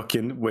as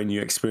shocking when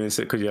you experience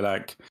it, because you're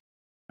like,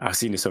 I've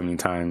seen it so many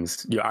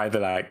times. You're either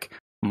like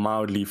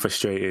mildly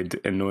frustrated,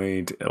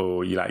 annoyed,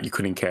 or you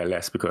couldn't care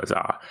less because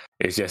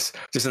it's just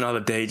another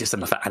day, just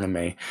another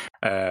anime.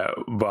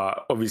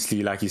 But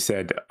obviously, like you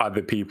said,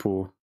 other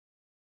people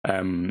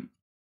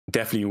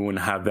definitely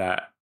wouldn't have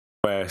that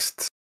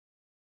first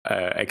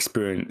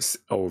experience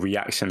or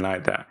reaction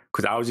like that,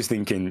 because I was just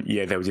thinking,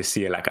 they'll just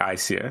see it like I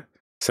see it.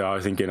 So I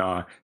was thinking,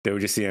 they'll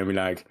just see it and be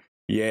like,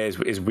 yeah,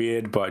 it's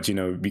weird, but you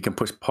know, we can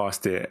push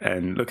past it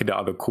and look at the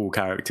other cool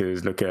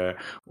characters, look at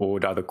all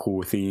the other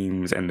cool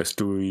themes and the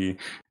story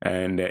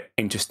and the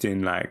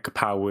interesting like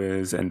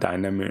powers and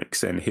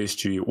dynamics and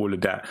history, all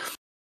of that.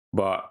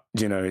 But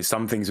you know,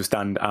 some things will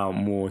stand out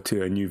more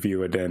to a new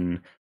viewer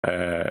than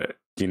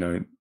you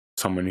know,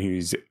 someone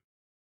who's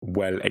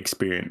well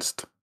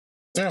experienced.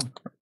 Yeah,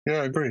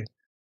 I agree.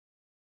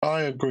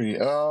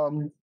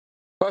 But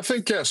I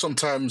think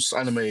sometimes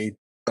anime,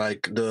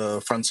 like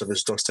the fan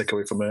service, does take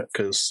away from it,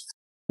 because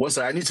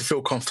I need to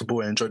feel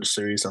comfortable and enjoy the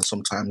series, and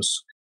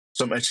sometimes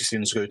some ecchi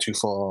scenes go too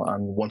far,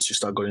 and once you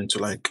start going to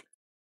like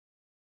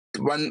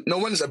when no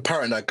one's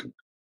apparent, like,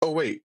 oh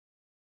wait,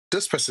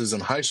 this person is in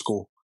high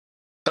school,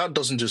 that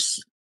doesn't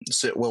just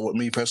sit well with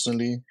me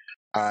personally.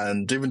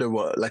 And even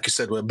though like you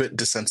said, we're a bit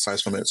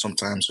desensitized from it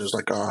sometimes, it's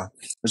like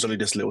there's only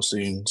this little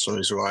scene, so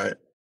it's right,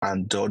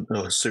 and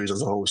the series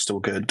as a whole is still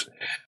good.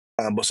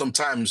 But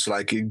sometimes,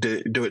 like, you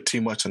do it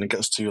too much and it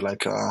gets to you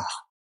like,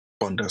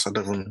 Bondas.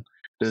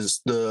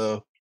 There's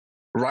the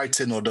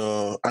writing or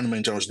the anime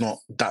in general is not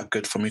that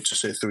good for me to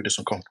sit through these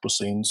uncomfortable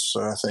scenes.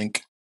 So I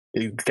think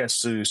it gets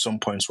to some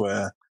points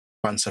where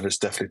fan service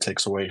definitely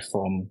takes away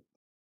from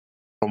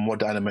what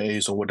the anime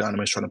is or what the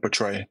anime is trying to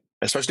portray.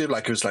 Especially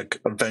like it's like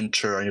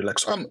adventure and you're like,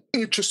 so I'm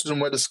interested in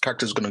where this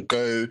character is going to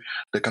go,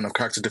 the kind of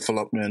character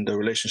development, the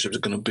relationships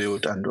are going to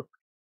build, and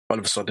all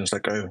of a sudden it's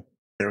like, oh,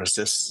 there is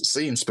this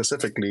scene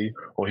specifically,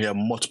 or here are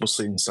multiple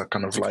scenes that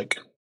kind of like,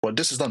 but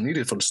this is not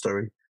needed for the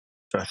story.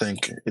 So I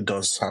think it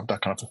does have that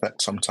kind of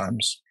effect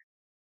sometimes.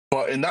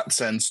 But in that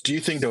sense, do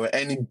you think there were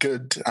any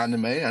good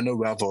anime? I know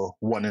we have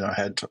one in our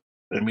head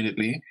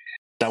immediately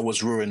that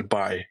was ruined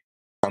by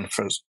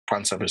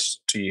fan service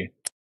to you.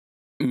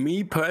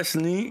 Me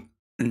personally,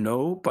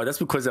 no, but that's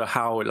because of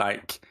how,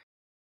 like,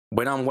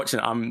 when I'm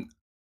watching, I'm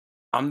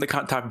the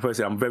type of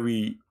person, I'm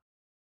very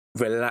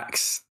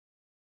relaxed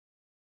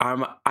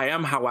I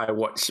am how I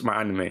watch my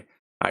anime.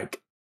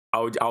 Like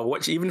I'll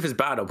watch, even if it's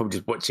bad, I'll probably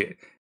just watch it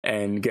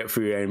and get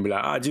through it and be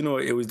like, do you know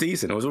what? It was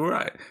decent. It was all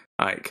right.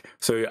 Like,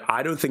 so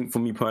I don't think for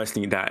me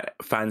personally that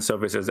fan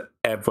service has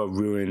ever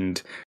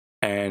ruined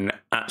an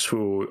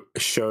actual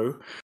show,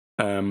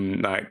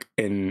 like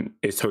in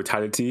its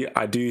totality.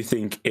 I do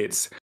think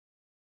it's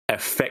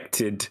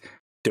affected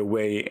the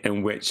way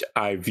in which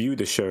I view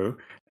the show,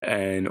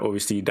 and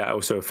obviously that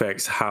also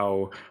affects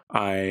how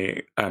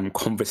I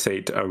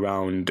conversate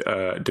around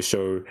the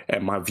show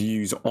and my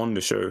views on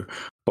the show.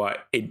 But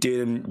it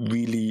didn't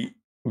really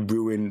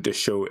ruin the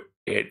show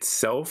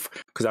itself,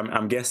 because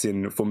I'm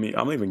guessing, for me,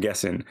 I'm not even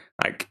guessing,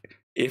 like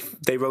if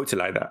they wrote it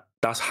like that,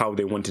 that's how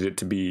they wanted it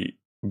to be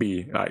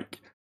like,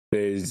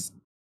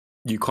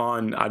 you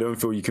can't, I don't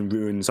feel you can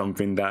ruin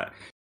something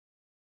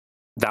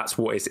that's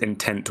what its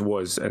intent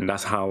was, and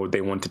that's how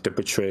they wanted to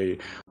portray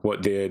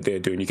what they're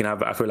doing. You can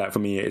have, I feel like for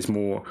me, it's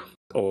more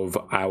of,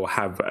 I will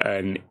have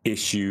an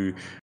issue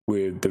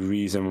with the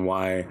reason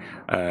why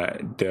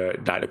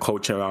the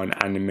culture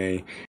around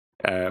anime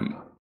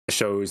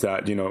shows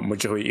that, you know,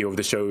 majority of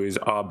the shows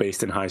are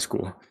based in high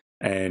school,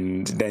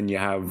 and then you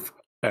have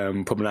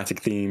problematic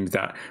themes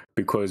that,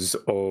 because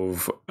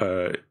of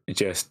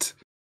just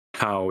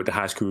how the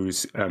high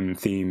school's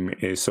theme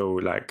is so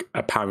like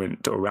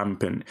apparent or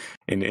rampant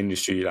in the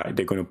industry, like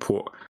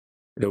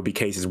there'll be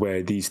cases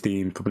where these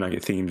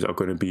problematic themes are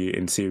going to be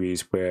in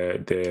series where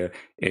there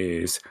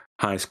is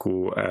high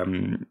school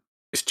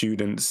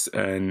students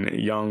and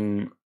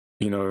young,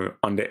 you know,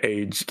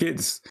 underage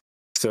kids.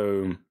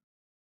 So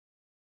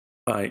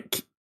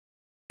like,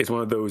 it's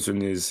one of those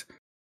when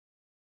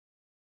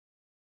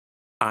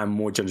I'm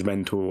more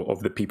judgmental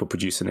of the people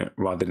producing it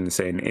rather than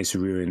saying it's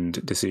ruined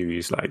the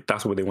series. Like,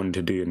 that's what they wanted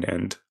to do in the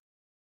end.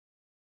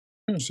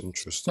 That's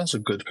interesting. That's a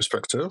good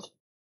perspective.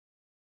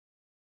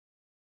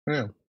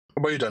 Yeah. What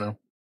about you, Daniel?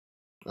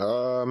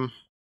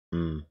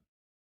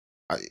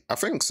 I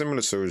think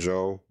similar to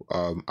Raguel,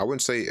 I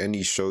wouldn't say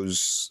any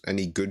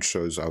good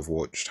shows I've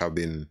watched have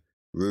been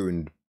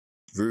ruined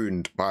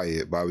by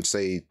it, but I would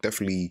say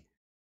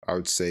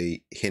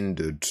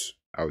hindered.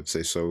 I would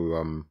say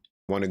so.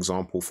 One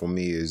example for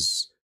me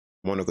is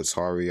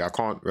Monogatari. I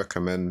can't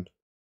recommend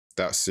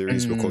that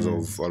series because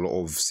of a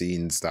lot of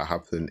scenes that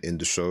happen in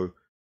the show,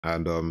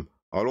 and a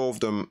lot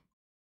of them,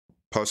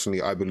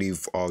 personally, I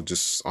believe are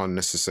just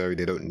unnecessary.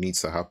 They don't need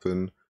to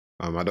happen.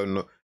 I don't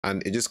know,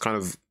 and it just kind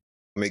of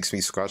makes me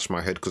scratch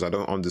my head because I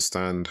don't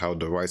understand how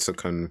the writer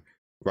can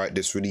write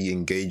this really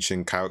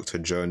engaging character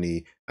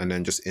journey and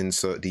then just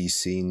insert these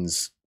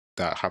scenes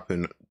that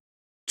happen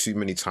too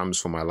many times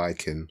for my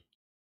liking.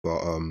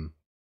 But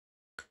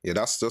yeah,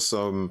 that's just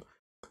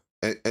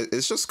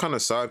it's just kind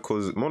of sad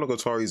because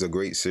Monogatari is a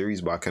great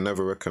series, but I can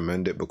never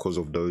recommend it because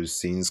of those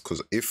scenes.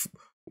 Because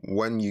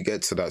when you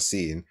get to that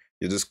scene,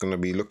 you're just gonna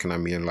be looking at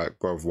me and like,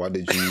 bruv, why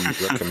did you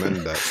recommend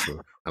that?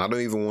 So, and I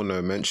don't even want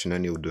to mention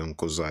any of them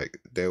because like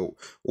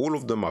all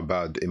of them are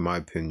bad in my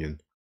opinion.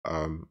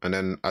 And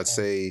then I'd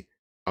say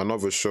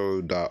another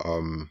show that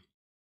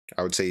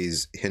I would say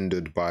is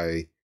hindered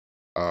by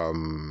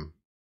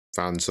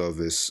fan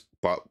service,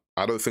 but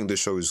I don't think the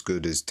show is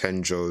good, is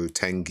Tenjo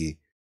Tengi,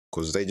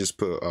 because they just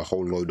put a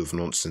whole load of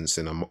nonsense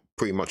in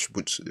pretty much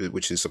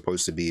which is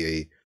supposed to be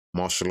a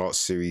martial arts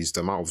series.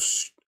 The amount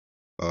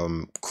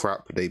of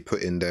crap they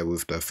put in there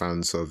with the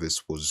fan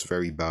service was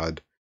very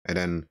bad. And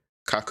then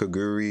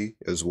Kakaguri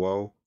as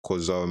well,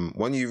 because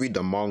when you read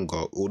the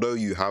manga, although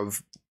you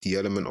have the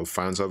element of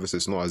fan service,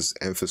 it's not as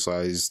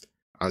emphasized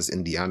as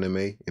in the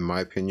anime, in my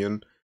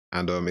opinion.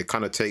 And it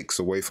kind of takes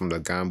away from the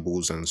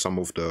gambles and some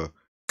of the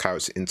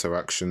character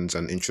interactions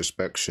and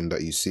introspection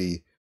that you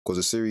see, because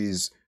the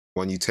series,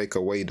 when you take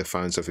away the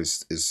fan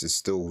service, is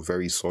still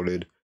very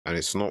solid, and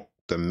it's not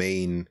the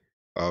main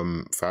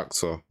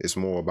factor. It's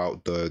more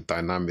about the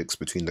dynamics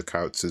between the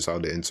characters, how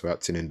they're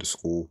interacting in the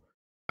school.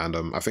 And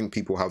I think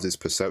people have this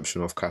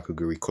perception of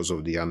Kakaguri because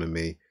of the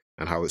anime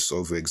and how it's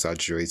over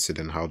exaggerated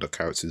and how the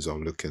characters are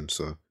looking.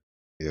 So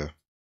yeah,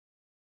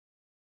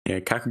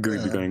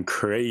 Kakaguri be going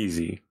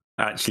crazy,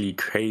 actually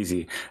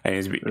crazy.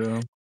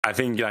 And I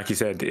think, like you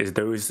said, is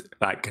those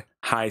like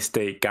high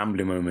stake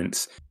gambling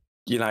moments.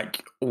 You're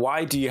like,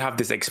 why do you have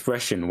this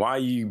expression? Why are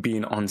you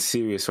being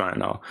unserious right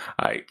now?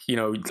 Like, you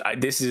know,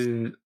 this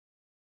shouldn't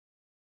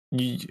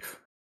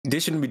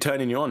be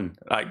turning you on.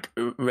 Like,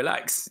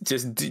 relax,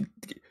 just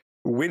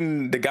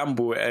win the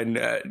gamble and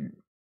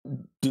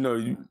you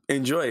know,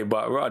 enjoy it,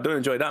 but I don't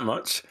enjoy that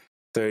much.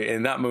 So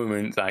in that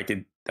moment, like,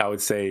 I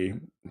would say,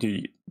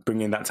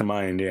 bringing that to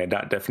mind, yeah,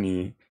 that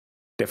definitely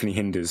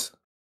hinders.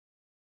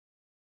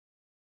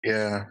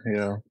 Yeah,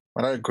 and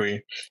I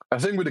agree. I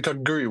think with the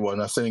Kakaguri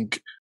one, I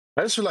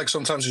just feel like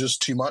sometimes it's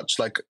just too much.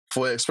 Like,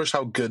 especially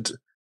how good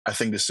I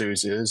think the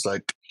series is.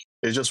 Like,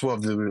 it's just one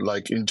of the,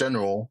 like, in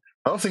general,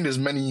 I don't think there's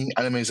many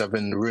animes that have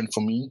been ruined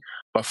for me.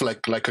 But I feel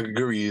like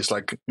Kakaguri is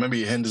like,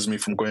 maybe it hinders me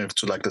from going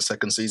to like the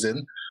second season.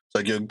 It's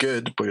like, you're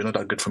good, but you're not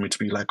that good for me to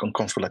be like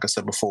uncomfortable, like I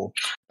said before.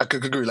 Like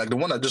Kakaguri, like the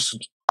one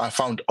I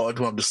found odd,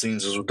 one of the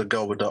scenes is with the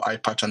girl with the eye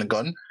patch and a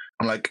gun.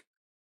 I'm like,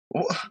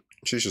 what?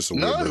 she's just a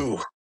weirdo.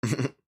 No.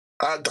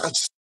 I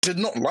just did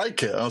not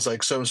like it. I was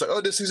like, so it's like,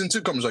 oh, there's season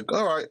 2 comes. Like,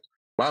 all right,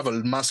 I have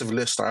a massive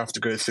list I have to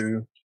go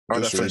through. I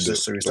Just finish read this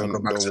it. series. Don't go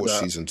back Don't to watch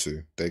that. season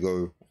 2. They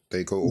go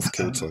off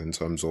kilter in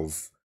terms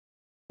of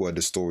where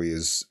the story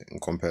is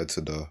compared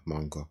to the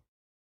manga.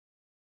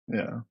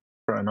 Yeah,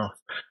 fair enough.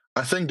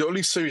 I think the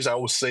only series I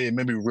would say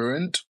maybe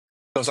ruined,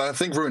 because I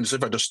think ruined is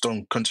if I just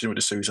don't continue with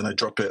the series and I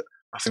drop it.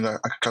 I think I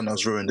can count that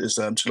as ruined. Is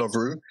To Love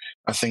Ru.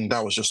 I think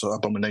that was just an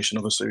abomination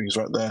of a series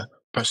right there,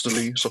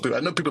 personally. So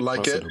I know people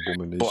like That's it, an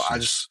abomination. but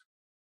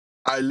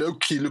I low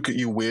key look at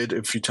you weird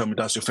if you tell me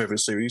that's your favorite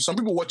series. Some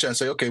people watch it and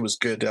say, okay, it was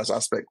good, there's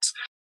aspects,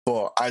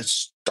 but I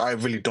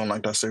really don't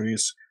like that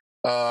series.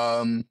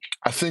 I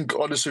think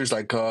other series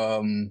like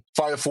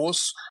Fire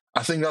Force,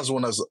 I think that's the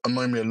one that's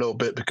annoying me a little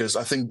bit because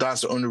I think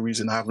that's the only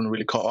reason I haven't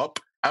really caught up.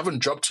 I haven't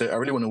dropped it. I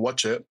really want to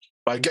watch it,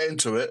 but I get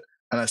into it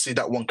and I see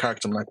that one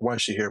character. I'm like, why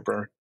is she here,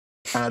 bro?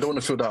 And I don't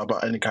want to feel that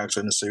about any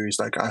character in the series.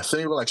 Like I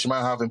think like she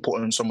might have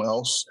importance somewhere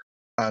else,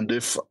 and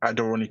if I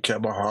don't really care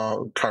about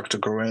her character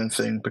grow or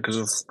anything because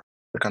of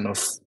the kind of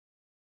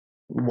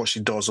what she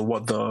does or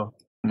what the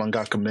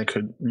mangaka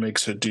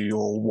makes her do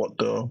or what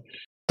the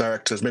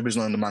directors, maybe it's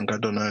not in the manga, I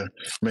don't know,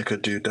 make her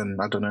do, then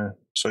I don't know.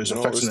 So it's No,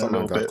 affecting it's it the a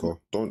little bit.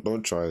 mangaka.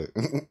 Don't try it.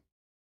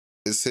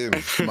 It's him.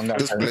 Mangaka.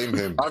 Just blame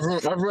him.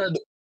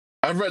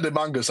 I've read the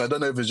manga, so I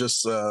don't know if it's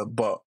just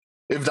but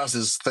if that's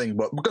his thing.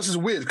 But because it's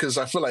weird, because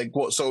I feel like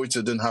what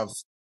Soita didn't have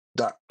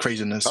that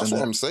craziness. That's in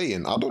what it. I'm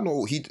saying. I don't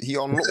know. He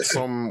unlocked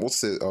some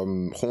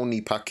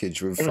horny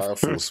package with Fire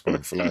Force, bro.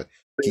 For like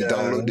he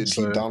downloaded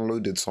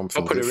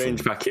something. Top of the different.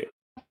 range packet.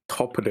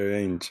 Top of the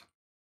range.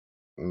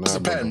 It's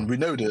a pen. We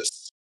know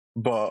this,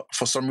 but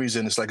for some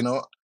reason, it's like, you know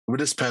what? With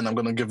this pen, I'm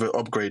gonna give it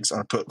upgrades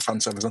and put fan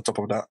service on top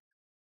of that.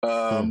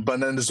 But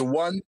then there's the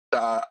one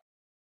that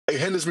it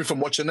hinders me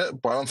from watching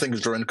it, but I don't think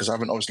it's ruined because I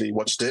haven't obviously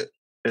watched it.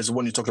 There's the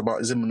one you talked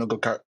about. Is it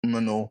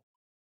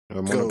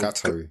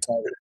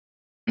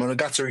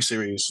Monogatari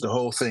series, the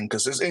whole thing,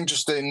 because it's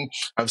interesting.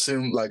 I've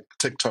seen like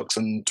TikToks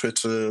and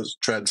Twitter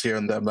threads here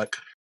and there. I'm like,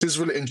 this is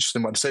really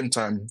interesting, but at the same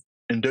time,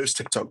 in those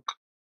TikTok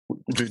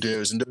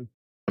videos and those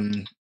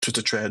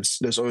Twitter threads,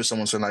 there's always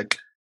someone saying like,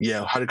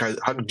 yeah, how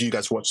do you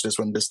guys watch this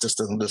when this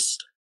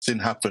thing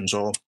happens?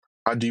 Or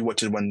how do you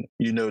watch it when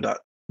you know that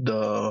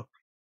the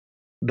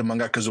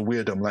mangaka's a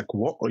weirdo? I'm like,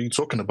 what are you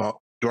talking about?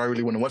 Do I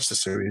really want to watch the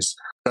series?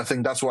 I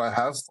think that's why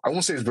I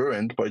won't say it's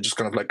ruined, but it's just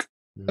kind of like,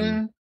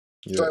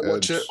 should I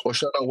watch it or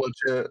should I not watch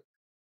it?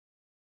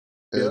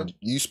 Ed,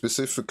 you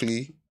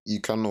specifically, you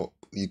cannot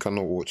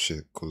watch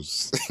it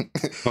because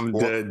I'm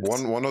dead.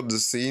 One of the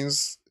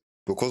scenes,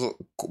 because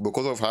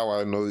of how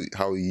I know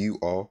how you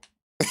are,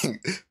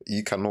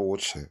 you cannot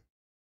watch it.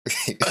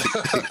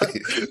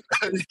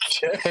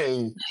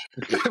 Okay.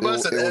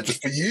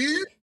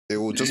 It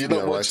will just be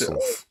a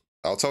write-off.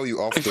 I'll tell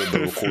you after the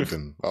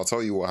recording. I'll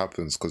tell you what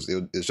happens because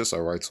it's just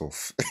a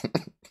write-off.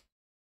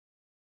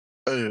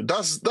 Oh,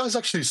 that's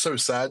actually so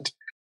sad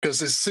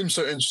because it seems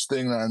so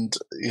interesting and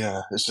yeah,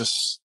 it's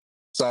just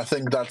so I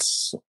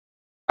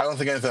don't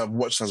think anything I've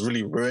watched has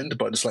really ruined,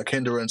 but it's like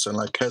hindrance and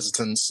like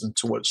hesitance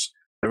to watch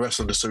the rest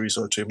of the series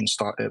or to even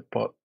start it.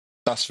 But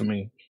that's for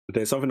me.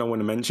 There's something I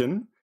want to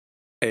mention.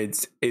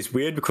 It's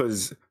weird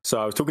because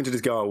I was talking to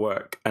this girl at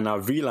work and I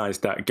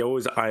realized that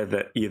girls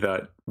either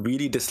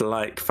really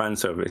dislike fan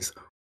service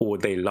or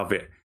they love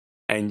it.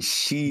 And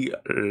she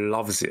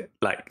loves it.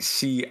 Like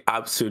she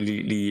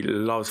absolutely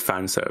loves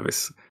fan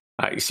service.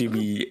 Like she'd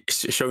be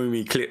showing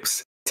me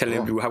clips,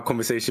 telling people have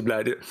conversation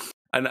like it.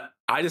 And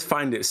I just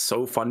find it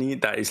so funny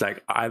that it's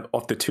like I'm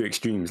off the two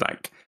extremes.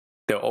 Like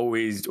they're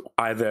always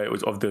either it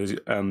was of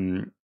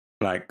the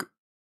like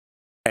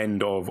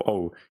end of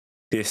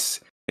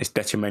this is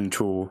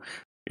detrimental.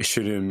 It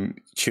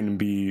shouldn't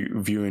be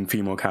viewing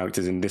female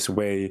characters in this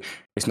way.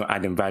 It's not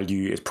adding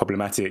value. It's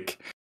problematic.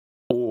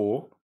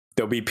 Or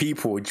there'll be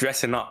people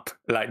dressing up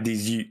like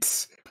these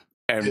youths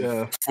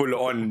and full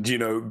on,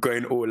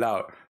 going all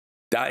out.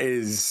 That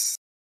is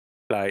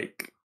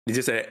like it's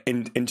just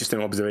an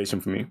interesting observation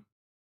for me.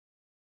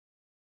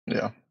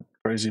 Yeah,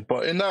 crazy.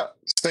 But in that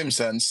same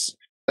sense,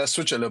 let's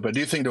switch a little bit. Do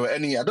you think there were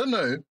any? I don't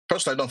know.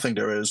 Personally, I don't think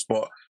there is.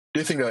 But do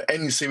you think there are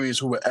any series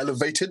who were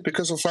elevated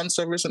because of fan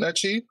service and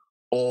ecchi?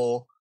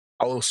 Or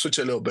I will switch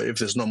a little bit if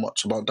there's not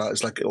much about that.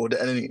 It's like, or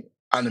there any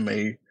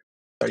anime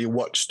that you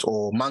watched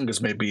or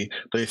mangas maybe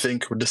that you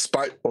think,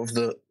 despite of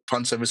the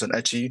fan service and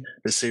ecchi,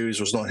 the series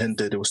was not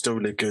hindered. It was still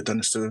really good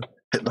and it still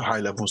hit the high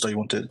levels that you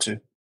wanted it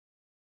to.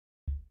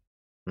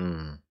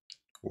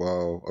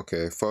 Well,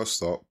 okay.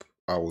 First up,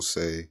 I will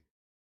say,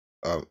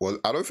 well,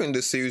 I don't think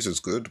this series is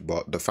good,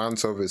 but the fan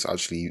service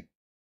actually,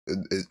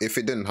 if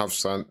it didn't have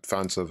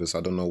fan service,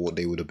 I don't know what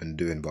they would have been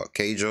doing. But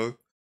Keijo,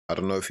 I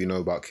don't know if you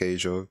know about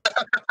Keijo.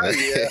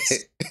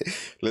 Yes.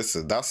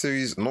 Listen, that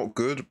series not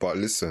good, but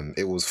listen,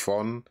 it was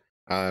fun,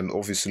 and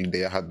obviously they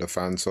had the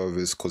fan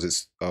service because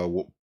it's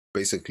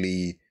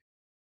basically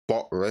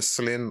bot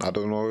wrestling. I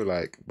don't know,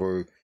 like,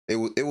 bro,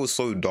 it was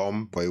so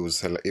dumb, but it was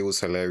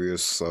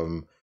hilarious.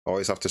 I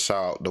always have to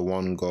shout out the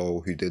one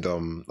girl who did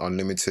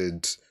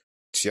unlimited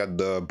she had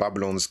the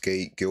Babylon's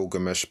Gate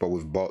Gilgamesh, but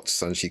with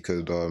bots, and she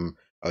could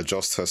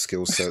adjust her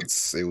skill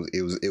sets.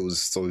 It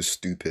was so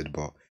stupid,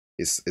 but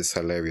it's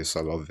hilarious.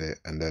 I love it.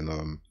 And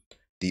then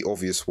the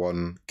obvious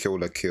one, Kill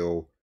la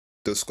Kill.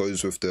 This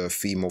goes with the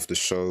theme of the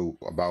show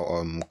about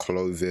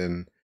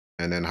clothing,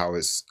 and then how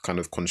it's kind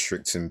of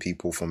constricting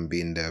people from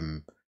being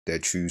their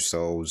true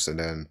selves, and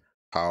then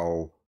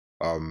how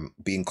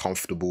being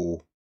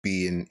comfortable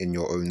being in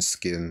your own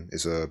skin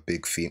is a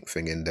big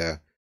thing in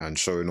there, and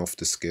showing off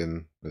the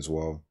skin as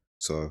well.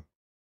 So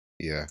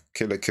yeah,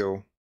 Kill la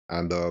Kill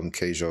and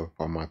Keija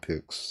are my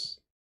picks.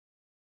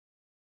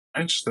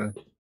 Interesting.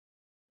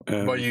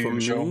 What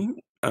you,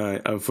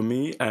 for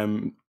me,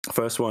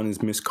 first one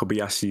is Miss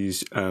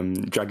Kobayashi's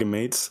Dragon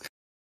Maids.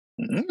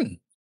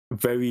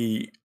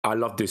 I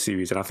love this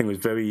series, and I think it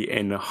was very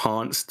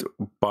enhanced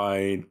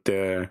by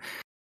the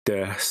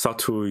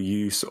subtle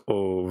use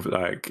of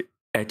like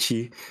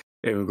ecchi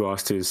in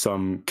regards to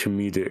some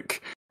comedic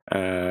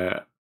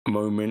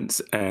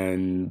moments,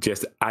 and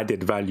just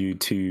added value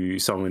to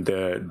some of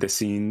the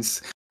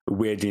scenes.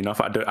 Weirdly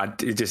enough,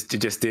 it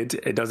just did.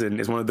 It doesn't.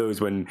 It's one of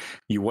those when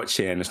you watch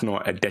it and it's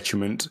not a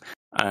detriment.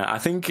 I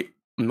think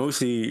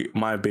mostly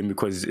might have been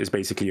because it's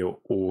basically an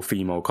all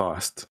female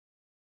cast.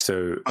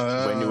 So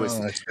when it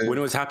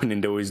was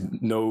happening, there was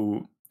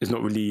no. It's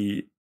not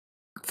really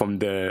from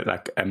the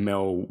like a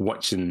male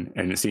watching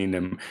and seeing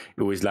them.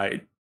 It was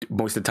like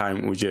most of the time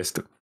it was just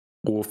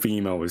all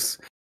females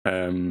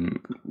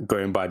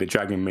going by the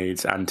Dragon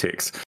Maid's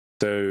antics.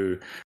 So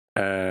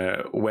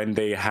when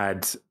they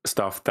had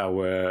stuff that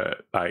were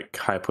like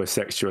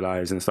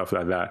hypersexualized and stuff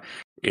like that,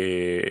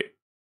 it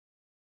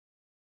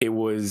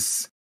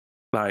was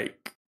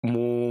like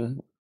more,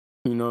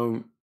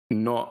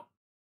 not,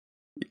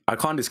 I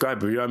can't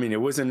describe it, you know what I mean?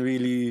 It wasn't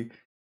really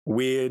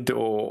weird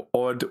or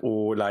odd,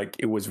 or like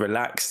it was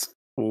relaxed,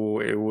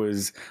 or it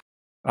was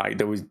like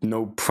there was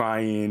no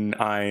prying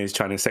eyes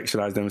trying to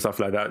sexualize them and stuff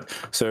like that.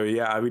 So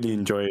yeah, I really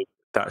enjoyed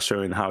that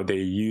show and how they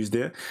used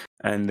it.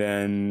 And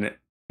then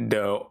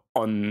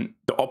on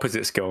the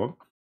opposite scale,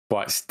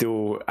 but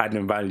still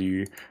adding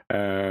value,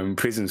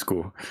 Prison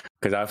School,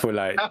 because I feel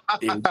like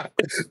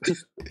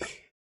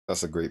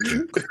that's a great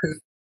pick.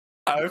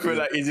 I feel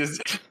like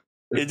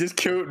it just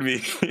killed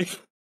me.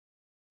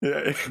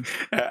 Yeah, it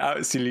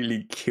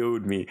absolutely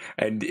killed me,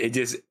 and it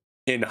just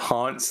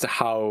enhanced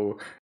how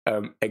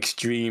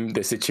extreme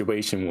the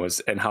situation was,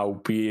 and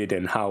how weird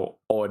and how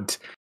odd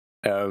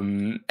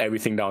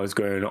everything that was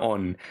going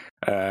on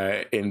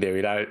in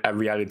their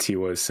reality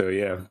was. So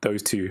yeah,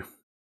 those two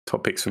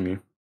top picks for me.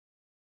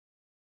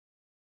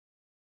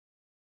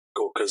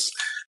 Cool, because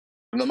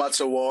no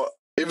matter what,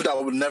 even though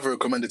I would never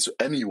recommend it to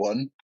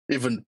anyone,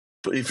 even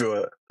if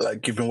you're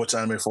like you've been watching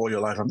anime for all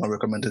your life, I'm not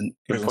recommending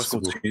Prison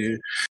School to you.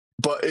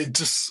 But it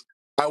just,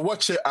 I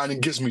watch it and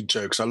it gives me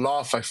jokes. I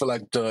laugh. I feel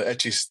like the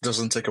ecchi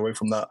doesn't take away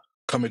from that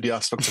comedy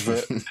aspect of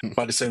it.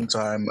 But at the same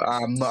time,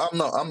 I'm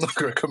not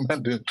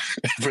recommending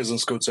Prison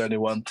School to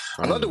anyone.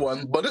 Another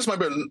one, but this might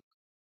be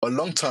a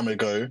long time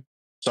ago,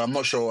 so I'm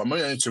not sure. I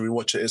might need to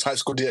rewatch it. Is High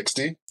School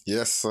DxD?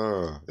 Yes,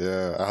 sir.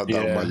 Yeah, I had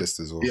that on my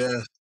list as well.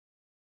 Yeah.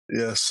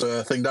 Yeah, so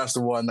I think that's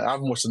the one. I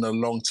haven't watched it in a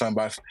long time,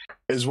 but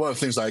it's one of the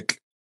things like,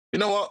 you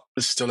know what?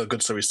 It's still a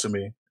good series to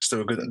me. It's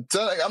still a good.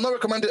 I'm not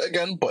recommending it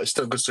again, but it's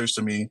still a good series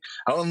to me.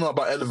 I don't know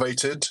about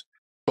Elevated,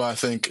 but I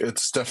think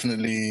it's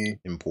definitely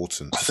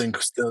important. I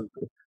think still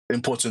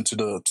important to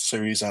the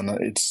series, and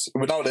it's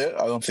without it,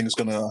 I don't think it's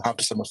gonna have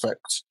the same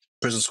effect.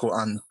 Prison School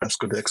and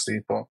School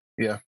DxD, but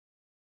yeah.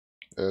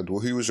 Ed,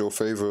 well, who's your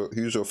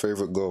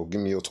favorite girl?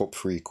 Give me your top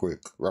 3 quick,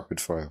 rapid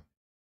fire.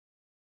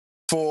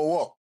 For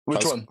what?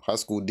 Which one? High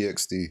School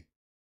DxD.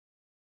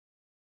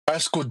 High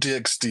School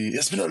DxD.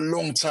 It's been a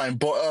long time,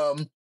 but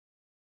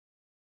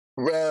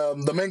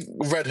the main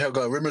red hair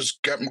girl,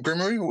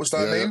 Grimmery, what was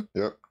that name?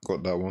 Yeah,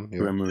 got that one.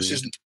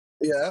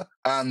 Yeah.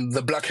 And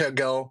the black hair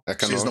girl,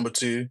 she's number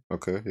 2.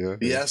 Okay, yeah.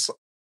 Yes,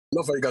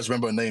 love how you guys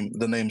remember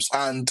the names,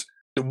 and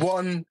the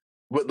one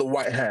with the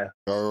white hair.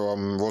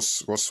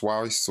 Ross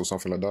Weiss or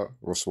something like that.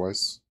 Ross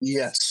Weiss.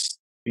 Yes,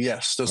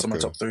 those are my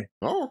top 3.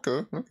 Oh,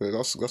 okay.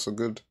 That's a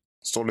good.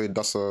 Solid.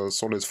 That's a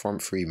solid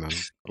front 3, man.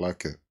 I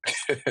like it.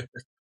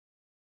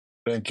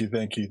 Thank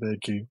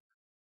you.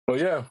 Well,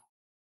 yeah.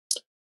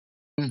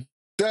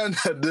 Then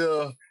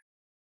the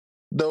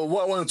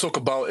what I want to talk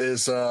about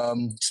is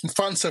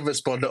fan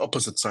service, but the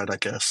opposite side, I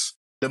guess.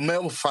 The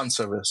male fan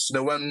service.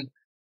 When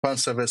fan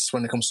service,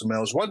 when it comes to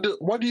males, what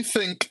do you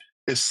think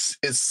is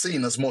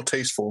seen as more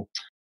tasteful?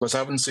 Because I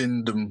haven't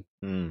seen them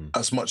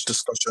as much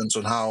discussions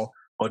on how,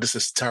 this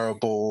is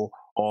terrible,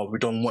 or we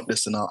don't want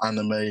this in our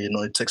anime,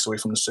 it takes away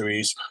from the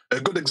series. A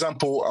good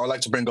example I would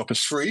like to bring up is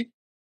Free.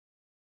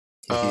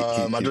 I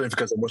don't know if you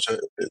guys have watched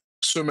it,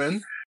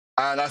 swimming.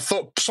 And I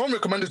thought, someone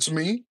recommended it to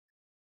me,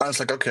 and it's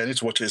like, okay, I need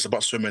to watch it. It's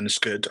about swimming, it's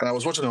good. And I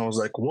was watching it, and I was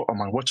like, what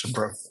am I watching,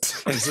 bro?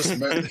 Is this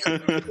meant?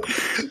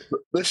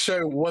 This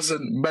show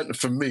wasn't meant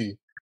for me.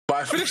 But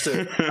I finished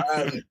it,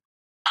 and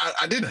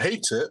I didn't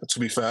hate it, to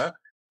be fair.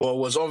 Well,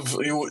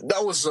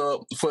 that was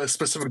for a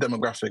specific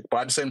demographic. But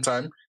at the same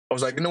time, I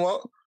was like, you know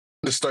what?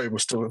 the story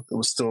was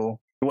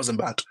still it wasn't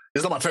bad.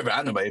 It's not my favorite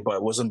anime, but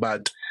it wasn't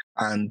bad.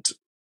 And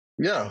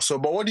yeah, so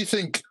but what do you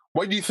think?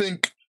 Why do you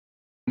think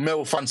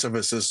male fan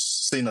service is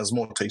seen as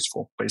more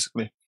tasteful,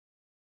 basically?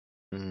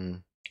 I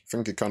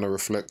think it kind of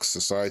reflects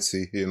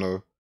society, you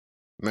know.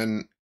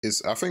 Men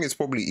I think it's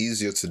probably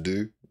easier to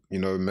do. You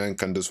know, men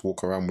can just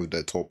walk around with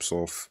their tops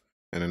off,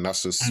 and then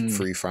that's just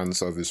free fan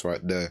service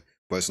right there.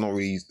 But it's not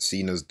really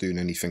seen as doing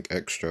anything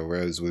extra.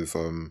 Whereas with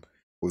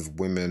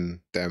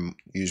women, they're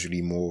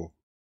usually more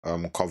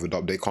covered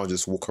up. They can't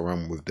just walk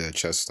around with their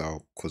chest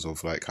out because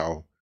of like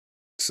how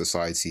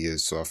society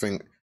is. So I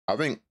think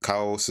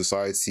how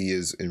society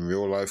is in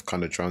real life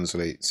kind of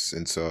translates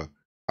into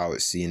how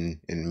it's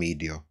seen in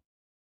media.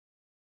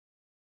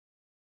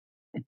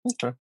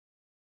 Okay.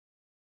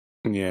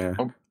 Yeah,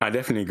 I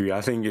definitely agree.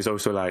 I think it's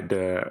also like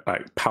the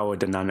power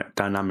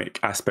dynamic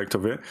aspect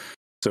of it.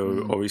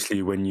 So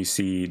obviously, when you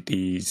see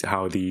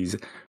how these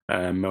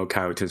male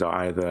characters are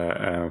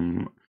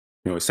either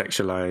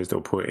sexualized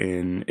or put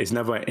in, it's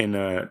never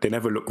they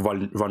never look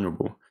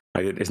vulnerable.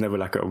 Like, it's never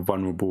like a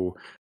vulnerable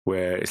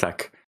where it's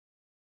like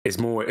it's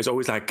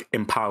always like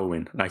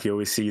empowering. Like you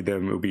always see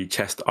them, it'll be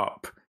chest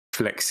up,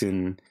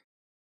 flexing,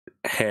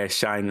 hair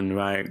shining,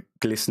 right,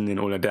 glistening,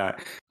 all of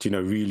that.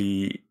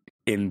 Really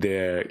in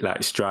their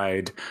like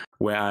stride.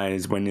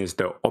 Whereas when it's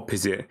the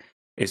opposite,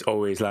 it's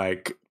always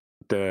like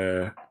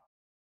the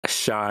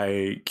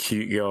shy,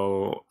 cute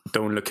girl,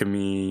 don't look at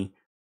me,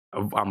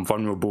 I'm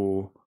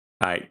vulnerable,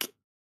 like,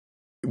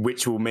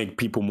 which will make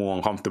people more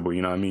uncomfortable,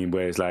 you know what I mean?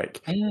 Whereas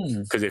like,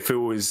 because it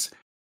feels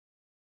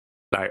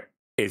like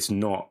it's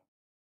not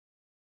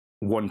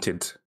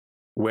wanted.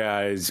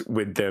 Whereas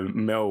with the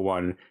male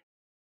one,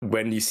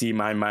 when you see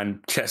my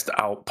man chest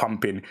out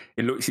pumping,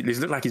 it looks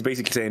like he's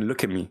basically saying,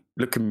 look at me,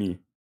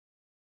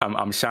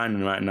 I'm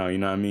shining right now, you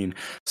know what I mean?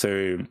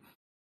 So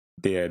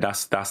yeah,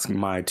 that's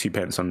my 2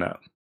 pence on that.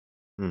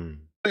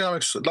 Yeah,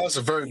 that's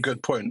a very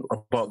good point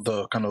about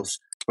the kind of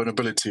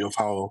vulnerability of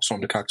how some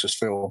of the characters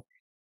feel,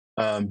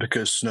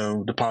 because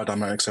the power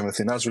dynamics and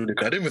everything. That's really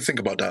good. I didn't even think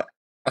about that.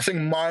 I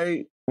think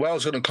where I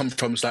was going to come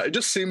from is that it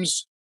just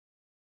seems,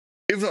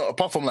 even though,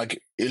 apart from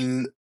like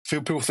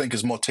people think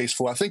is more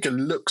tasteful, I think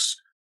it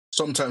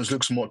sometimes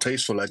looks more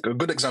tasteful. Like a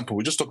good example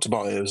we just talked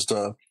about is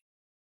the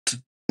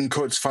in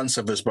quotes fan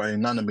service by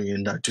Nanami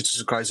in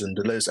Jujutsu Kaisen,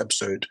 the latest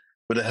episode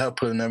with the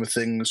helper and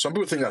everything. Some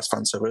people think that's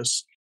fan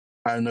service.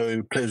 I know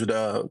it plays with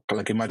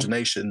like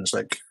imaginations.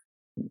 Like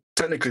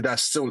technically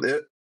that's still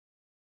it,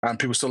 and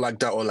people still like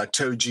that. Or like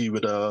Toji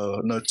with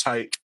a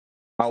tight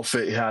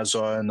outfit he has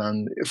on,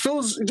 and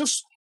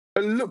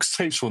it looks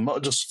tasteful,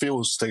 not just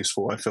feels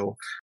tasteful. I feel,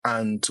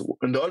 and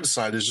on the other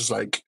side is just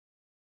like,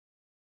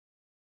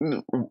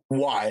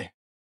 why?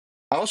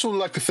 I also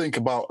like to think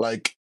about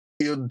like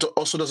it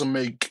also doesn't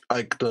make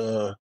like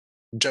the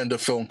gender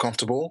feel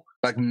uncomfortable.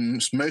 Like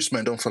most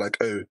men don't feel like,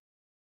 oh,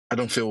 I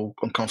don't feel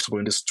uncomfortable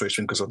in this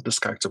situation because of this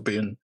character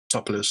being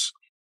topless.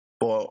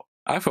 But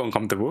I feel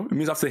uncomfortable. It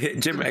means I have to hit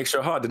gym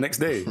extra hard the next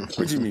day.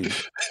 What do you mean?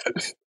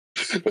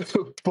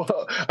 But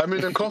I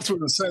mean, uncomfortable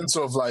in the sense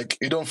of like,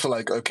 you don't feel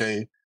like,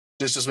 okay,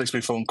 this just makes me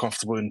feel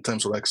uncomfortable in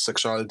terms of like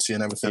sexuality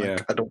and everything. Yeah.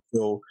 Like, I don't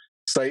feel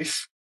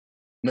safe.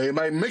 It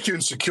might make you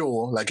insecure.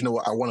 Like,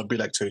 what, I want to be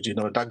like Toji,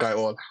 that guy.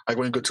 Or like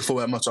when you go to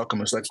Full Metal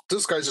Alchemist, like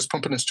this guy's just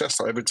pumping his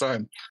chest out every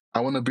time. I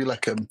want to be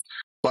like him.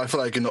 But I feel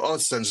like in the other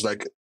sense,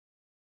 like,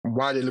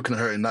 why are they looking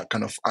at her in that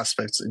kind of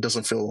aspect? It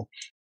doesn't feel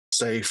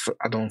safe.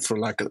 I don't feel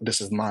like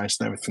this is nice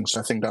and everything. So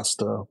I think that's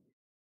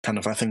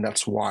I think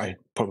that's why,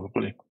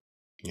 probably.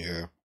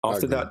 Yeah.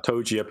 After that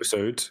Toji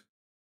episode,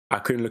 I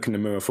couldn't look in the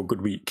mirror for a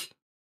good week.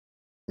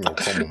 Oh,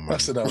 come on, man. I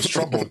said I was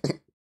troubled.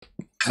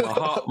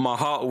 My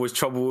heart was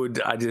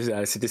troubled. I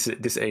said,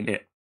 this ain't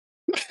it.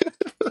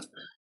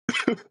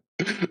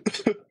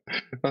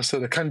 I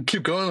said, I can't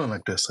keep going on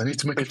like this. I need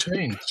to make a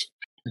change.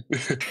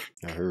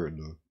 I heard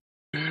though.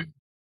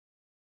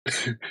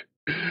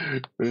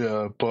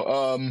 Yeah,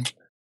 but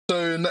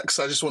so next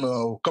I just want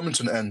to come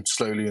to an end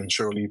slowly and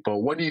surely. But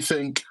what do you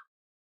think,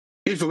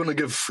 if we're going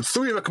to give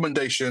 3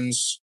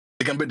 recommendations,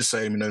 it can be the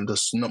same,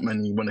 there's not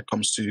many when it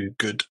comes to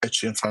good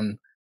ecchi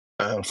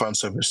and fan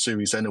service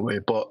series anyway,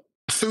 but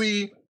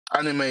 3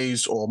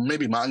 animes or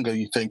maybe manga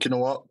you think,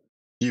 what,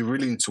 you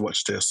really need to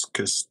watch this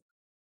because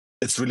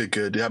it's really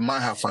good. It might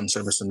have fan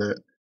service in it,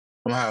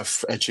 it might have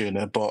ecchi in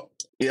it, but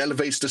it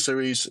elevates the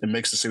series, it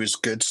makes the series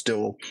good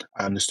still,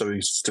 and the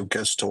story still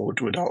gets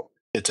told without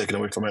it taken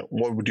away from it.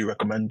 What would you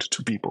recommend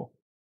to people?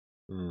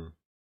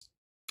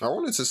 I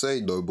wanted to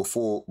say though,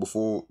 before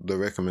the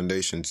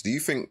recommendations, do you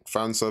think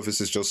fan service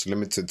is just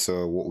limited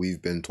to what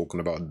we've been talking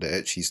about, the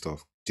ecchi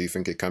stuff? Do you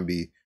think it can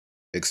be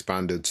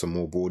expanded to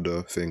more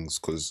broader things?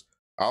 Because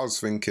I was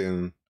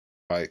thinking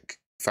like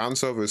fan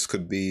service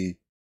could be,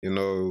 and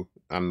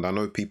I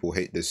know people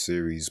hate this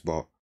series,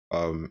 but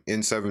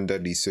in 7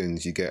 Deadly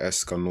Sins you get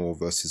Escanor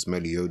versus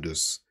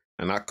Meliodas,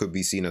 and that could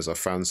be seen as a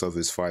fan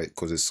service fight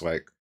because it's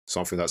like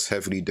something that's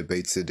heavily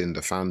debated in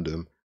the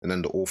fandom, and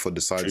then the author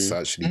decides to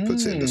actually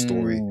put it in the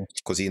story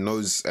because he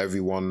knows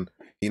everyone,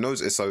 he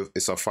knows it's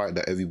a fight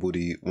that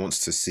everybody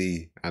wants to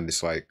see, and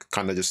it's like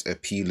kind of just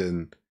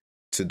appealing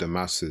to the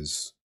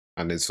masses.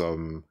 And it's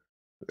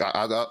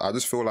I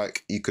just feel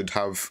like you could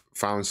have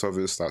fan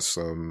service that's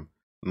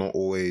not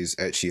always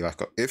ecchi.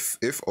 Like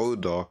if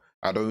Oda,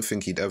 I don't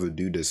think he'd ever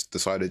do this,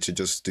 decided to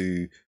just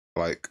do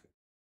like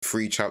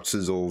 3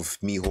 chapters of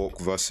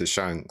Mihawk versus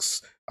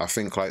Shanks, I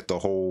think like the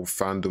whole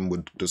fandom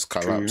would just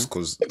collapse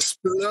because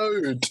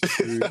explode.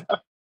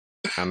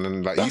 And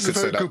then like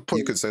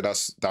you could say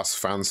that's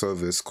fan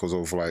service because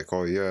of like,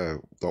 oh yeah,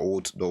 the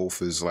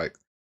author's like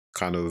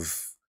kind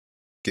of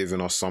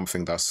giving us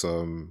something that's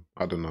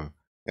I don't know.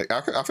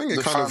 I think it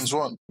the kind fans of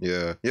want.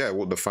 yeah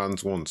what the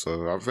fans want.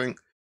 So I think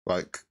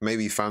like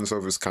maybe fan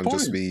service can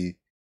just be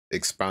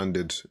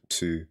expanded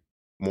to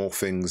more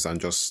things than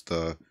just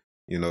the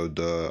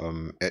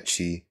the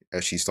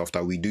ecchi stuff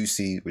that we do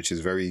see, which is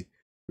very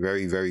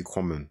very very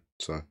common.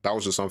 So that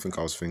was just something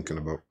I was thinking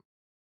about.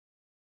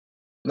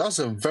 That's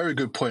a very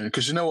good point,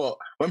 because you know what?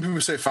 When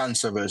people say fan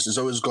service, it's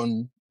always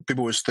gone.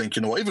 People always think,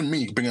 you know what? Even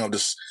me bringing up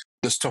this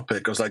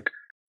topic, I was like,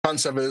 fan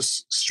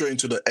service straight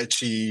into the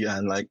ecchi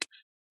and like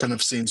kind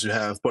of scenes you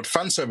have. But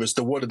fan service,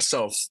 the word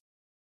itself,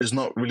 is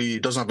not really,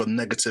 doesn't have a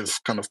negative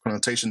kind of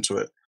connotation to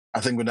it.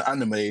 I think with the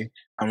anime and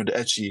with the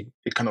ecchi,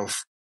 it kind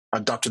of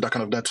adapted that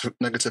kind of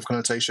negative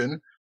connotation.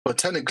 But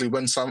technically,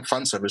 when some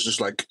fan service is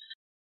just like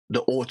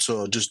the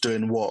author just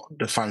doing what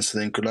the fans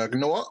think, like, you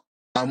know what?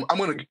 I'm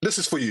gonna. This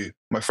is for you,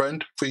 my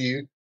friend. For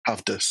you,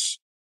 have this.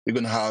 You're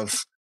gonna have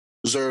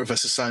Zoro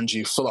versus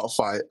Sanji, full out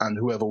fight, and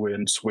whoever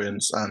wins.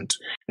 And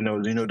you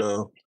know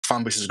the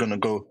fan base is gonna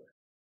go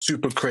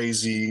super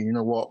crazy. You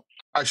know what?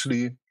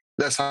 Actually,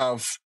 let's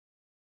have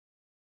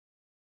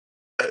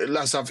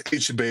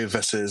Ichibei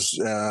versus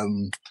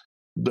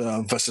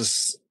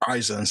versus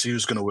Aizen and see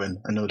who's gonna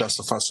win. I know that's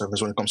the fast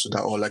service when it comes to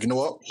that. Or like, you know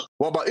what?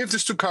 What about if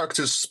these 2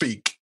 characters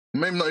speak?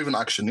 Maybe not even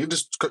action. If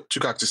these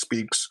 2 characters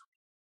speaks.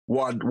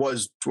 What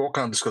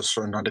kind of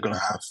discussion are they gonna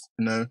have?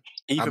 You know,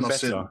 even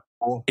better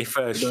if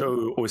a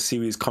show or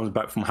series comes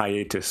back from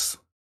hiatus.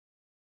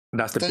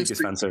 That's the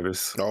biggest fan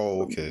service.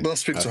 Oh, okay. Don't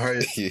speak to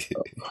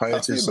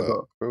hiatus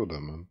about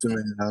man.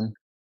 Man.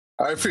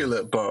 I feel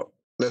it, but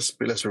let's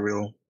be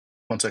real.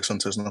 Context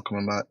Hunter's not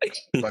coming back.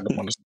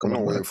 I'm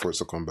not waiting for it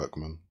to come back,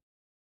 man.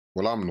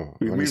 Well, I'm not.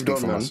 We moved on,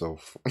 for man.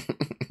 myself.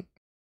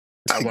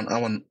 I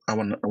want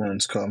it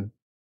to come.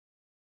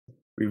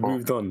 We've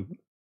moved on.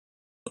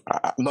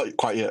 Not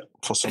quite yet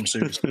for some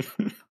series.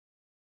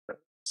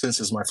 Since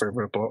it's my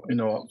favorite, but you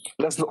know what?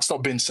 Let's not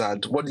stop being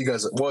sad. What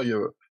are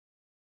your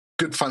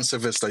good fan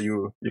service that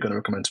you're gonna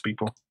recommend to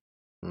people?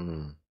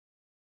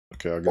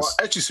 Okay, I guess. Well,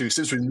 ecchi series,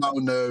 since we now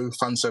know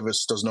fan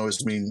service doesn't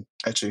always mean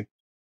ecchi.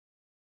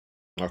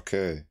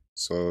 Okay,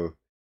 so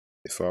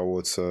if I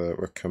were to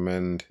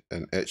recommend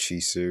an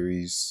ecchi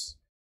series,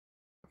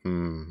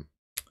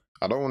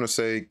 I don't want to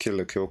say Kill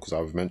la Kill because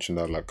I've mentioned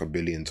that like a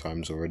billion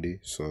times already.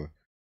 So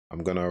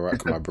I'm gonna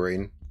rack my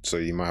brain. So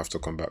you might have to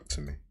come back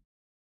to me.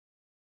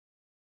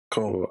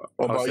 Cool.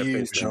 What about you,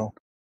 Michelle?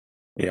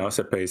 Yeah, I'll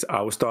say pace.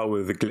 I will start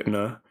with the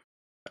Glitner.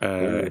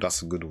 Oh,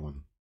 that's a good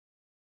one.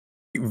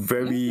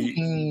 Very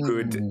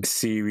good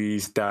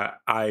series that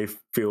I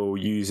feel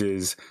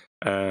uses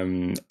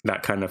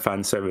that kind of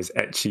fan service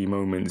ecchi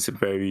moments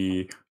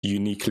very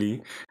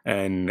uniquely,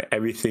 and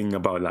everything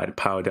about like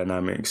power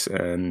dynamics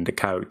and the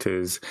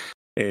characters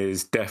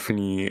is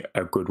definitely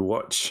a good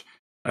watch.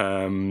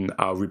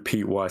 I'll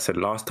repeat what I said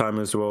last time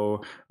as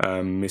well.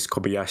 Miss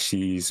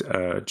Kobayashi's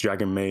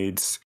Dragon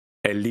Maids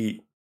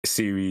elite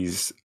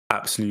series,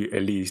 absolute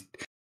elite.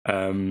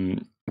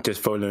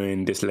 Just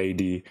following this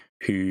lady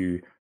who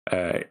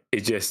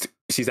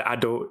she's an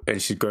adult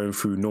and she's going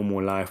through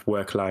normal life,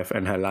 work life,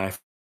 and her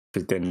life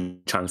is then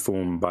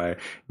transformed by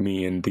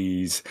meeting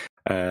these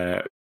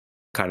kind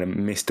of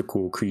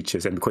mystical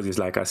creatures. And because it's,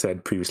 like I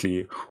said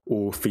previously,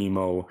 all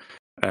female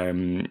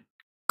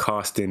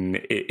casting,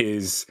 it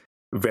is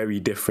very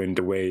different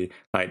the way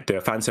like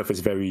the fan stuff is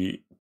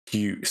very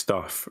cute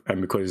stuff,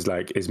 and because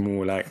like it's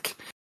more like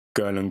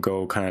girl and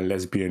girl kind of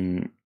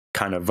lesbian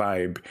kind of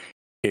vibe,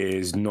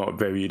 is not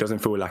very, it doesn't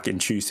feel like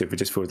intrusive. It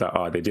just feels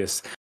like they're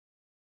just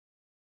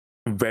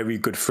very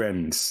good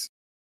friends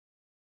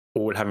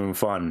all having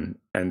fun,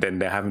 and then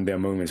they're having their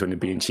moments when they're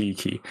being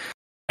cheeky.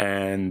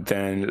 And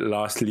then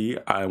lastly,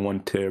 I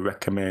want to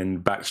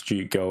recommend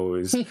Backstreet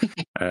Girls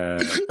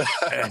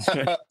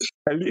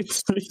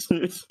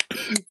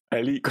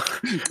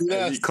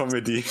elite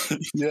comedy.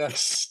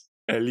 Yes.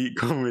 Elite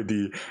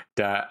comedy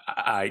that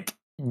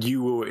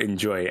you will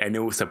enjoy and it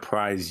will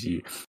surprise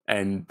you.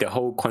 And the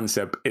whole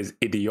concept is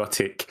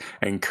idiotic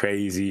and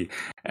crazy.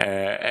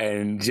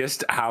 And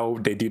just how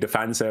they do the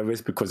fan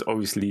service, because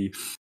obviously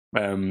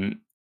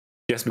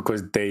just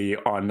because they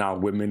are now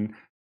women,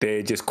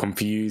 they're just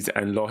confused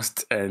and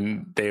lost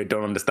and they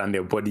don't understand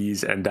their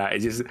bodies, and that it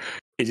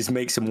just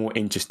makes it more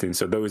interesting.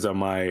 So those are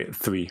my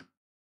 3.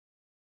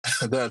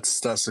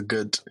 That's a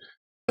good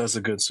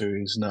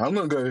series. Now I'm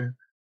gonna go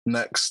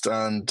next,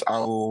 and I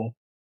will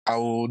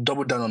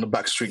double down on the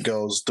Backstreet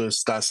Girls.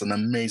 That's an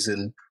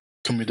amazing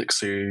comedic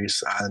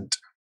series, and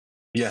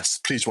yes,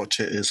 please watch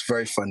it. It's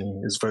very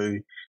funny.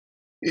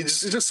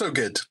 It's just so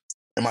good,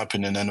 in my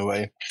opinion,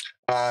 anyway.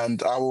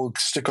 And I will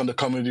stick on the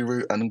comedy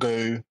route and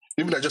go.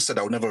 Even though I just said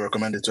I would never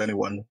recommend it to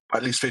anyone,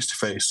 at least face to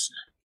face.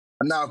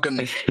 And now I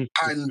can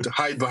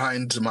hide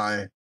behind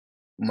my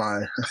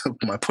my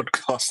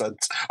podcast and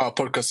our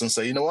podcast and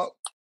say, you know what,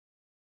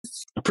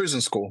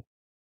 Prison School.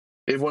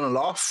 If you want to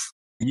laugh,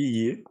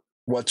 Yeah.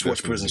 watch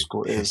Prison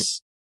School. It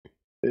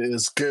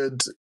is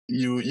good.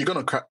 You're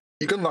gonna crack.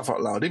 You're gonna laugh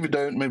out loud. If you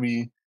don't,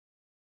 maybe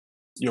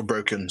you're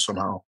broken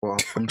somehow. Well,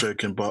 I'm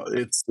joking, but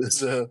it's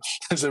a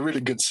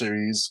really good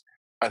series.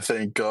 I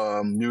think you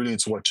really need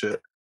to watch it.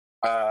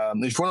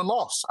 If you want to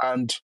laugh.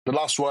 And the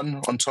last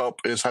one on top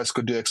is High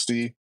School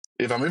DxD.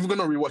 If I'm even going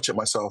to rewatch it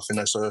myself,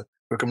 so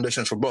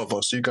recommendations for both of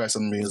us, you guys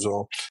and me as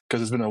well,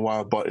 because it's been a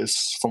while. But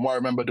it's from what I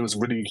remember, it was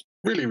really,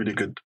 really, really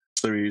good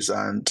series.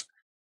 And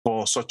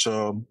for such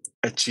a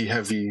ecchi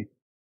heavy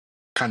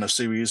kind of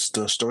series,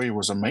 the story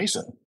was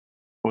amazing.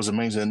 It was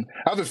amazing.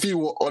 I have a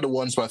few other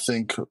ones, but I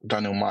think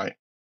Daniel might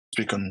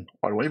speak on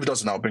other one. If he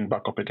doesn't, I'll bring it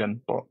back up again.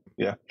 But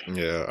yeah.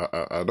 Yeah,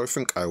 I don't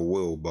think I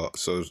will, but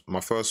so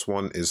my first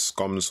one is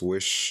Scum's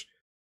Wish.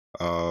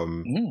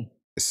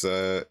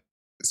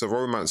 It's a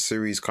romance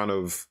series, kind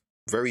of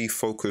very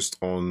focused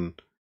on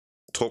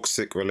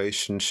toxic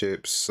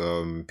relationships,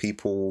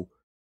 people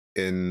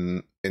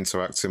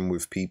interacting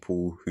with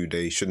people who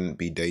they shouldn't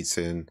be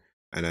dating,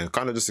 and then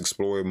kind of just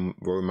exploring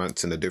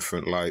romance in a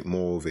different light,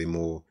 more of a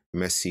more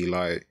messy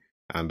light.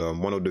 And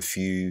one of the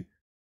few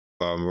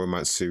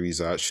romance series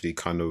that actually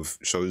kind of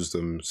shows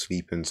them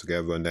sleeping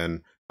together and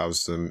then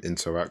has them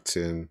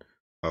interacting.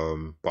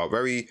 But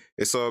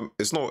it's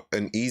not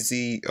an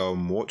easy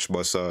watch,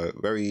 but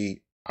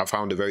I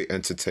found it very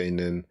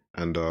entertaining,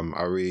 and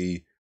I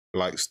really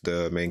liked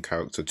the main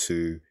character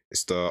too.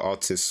 It's the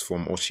artist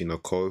from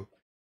Oshinoko,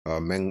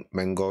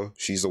 Mengo.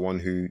 She's the one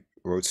who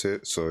wrote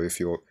it. So if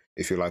you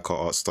like her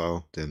art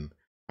style, then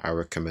I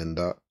recommend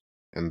that.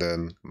 And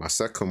then my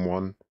second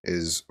one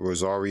is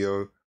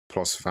Rosario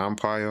plus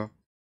Vampire.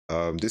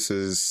 This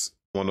is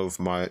one of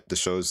the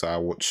shows that I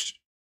watched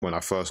when I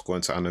first got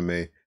into anime.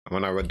 And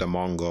when I read the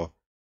manga,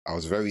 I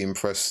was very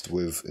impressed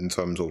with in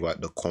terms of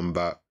like the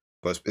combat.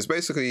 But it's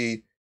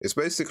basically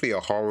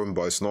a harem,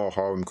 but it's not a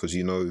harem because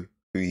you know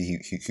who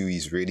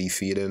he's really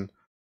feeling.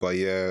 But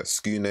yeah,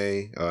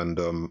 Skune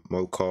and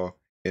Mocha,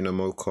 Inner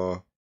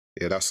Mocha.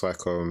 Yeah, that's like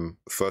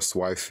first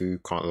waifu,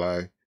 can't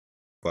lie.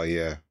 But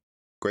yeah,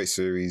 great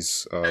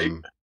series.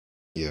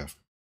 Yeah.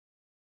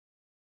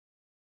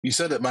 You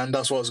said it, man.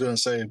 That's what I was going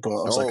to say, but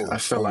I was I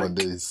feel like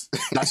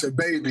that's a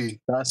baby.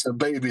 That's a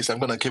baby, so I'm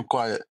going to keep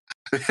quiet.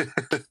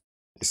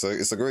 It's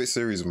a great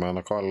series, man.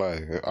 I can't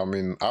lie. I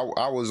mean,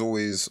 I was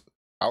always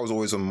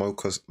on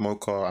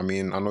Mocha. I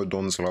mean, I know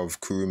Dons love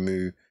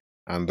Kurumu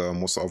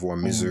and what's the other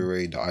one,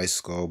 Misery, the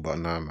Ice Girl, but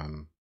nah,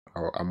 man.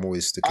 I'm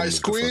always sticking Ice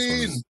with the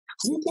Queen. first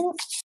one.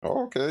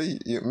 Oh, okay.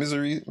 Yeah,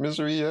 Misery,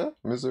 yeah,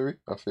 Misery.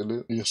 I feel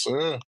it. Yes,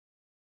 sir.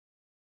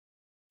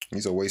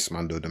 He's a waste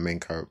man, though, the main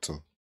character.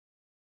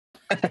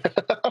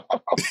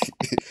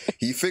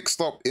 He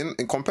fixed up in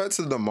compared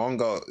to the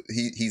manga.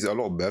 He's a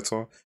lot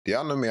better. The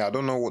anime, I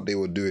don't know what they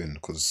were doing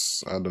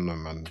because I don't know,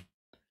 man.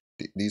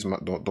 These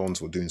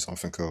dons were doing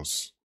something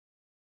else.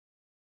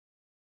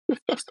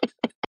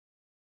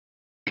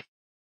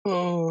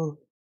 Oh,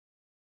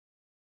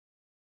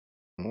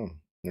 Okay.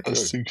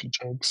 that's stinky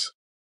jokes.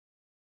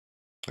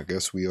 I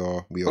guess we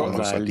are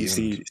almost at the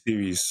end.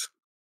 Series.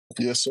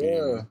 Yes, sir.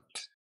 Yeah.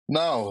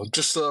 Now,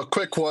 just a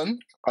quick one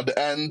at the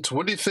end.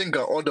 What do you think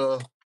are other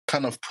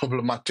kind of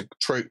problematic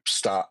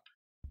tropes that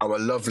our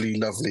lovely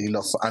love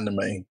for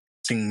anime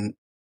thing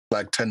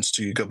tends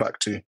to go back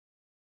to?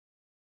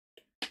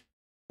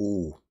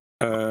 Ooh.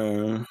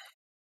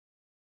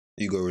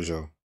 You go,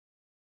 Raguel.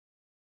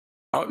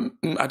 I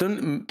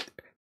don't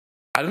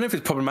know if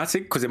it's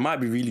problematic because it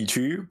might be really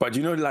true, but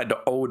you know, like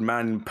the old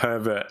man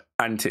pervert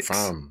antics.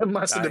 It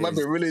might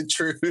be really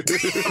true.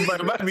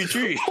 It might be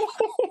true.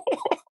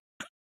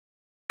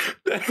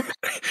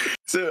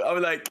 So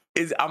I'm like,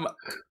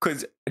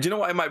 because do you know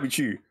what? It might be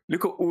true.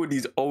 Look at all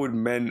these old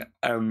men,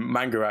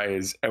 manga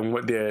writers, and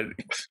what is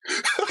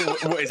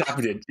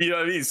happening. You know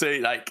what I mean? So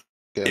like,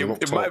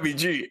 it might be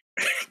true.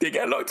 They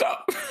get locked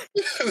up.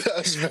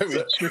 That's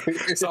very true.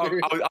 So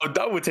I'll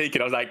double take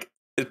it. I was like,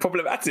 it's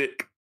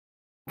problematic,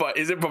 but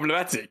is it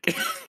problematic?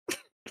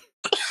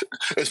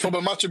 It's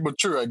problematic, but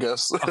true, I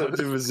guess.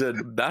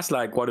 100%. That's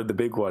like one of the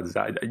big ones.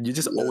 You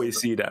just always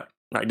see that.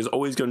 Like, there's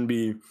always going to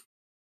be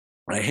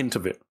a hint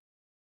of it.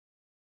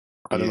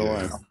 I don't know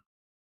why.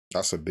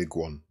 That's a big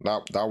one.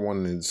 That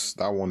one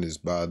is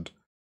bad.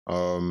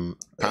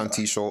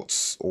 Panty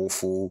shorts,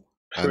 awful.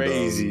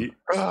 Crazy.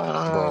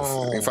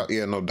 Bruv, in fact,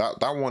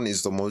 that one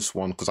is the most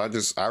one because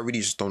I really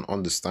just don't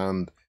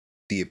understand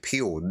the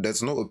appeal.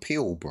 There's no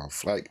appeal,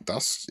 bruv. Like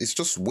it's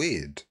just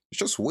weird. It's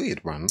just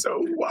weird, man.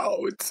 So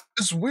wild.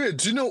 It's weird.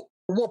 Do you know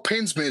what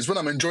pains me is when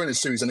I'm enjoying a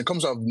series and it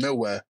comes out of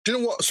nowhere. Do you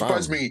know what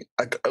surprised me?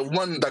 Like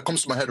one that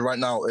comes to my head right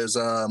now is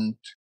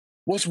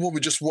what's what we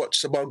just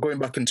watched about going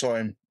back in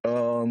time?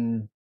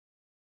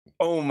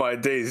 Oh my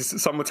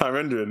days, summertime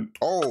rendering.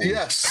 Oh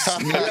Yes,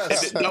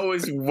 yes. That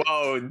was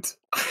wild.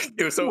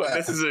 It was so Where?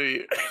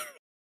 unnecessary.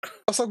 I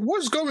was like,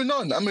 what's going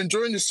on? I'm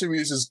enjoying the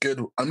series. It's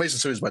good. Amazing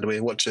series, by the way.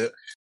 Watch it.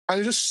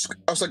 And I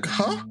was like,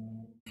 huh?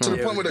 To the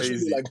Yeah, point where it they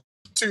was showed me crazy.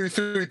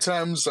 like 2-3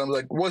 times. I'm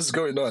like, what's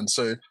going on?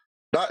 So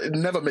that it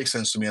never makes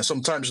sense to me. And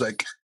sometimes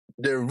like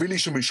they really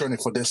should be showing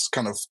it for this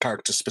kind of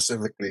character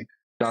specifically.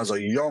 That as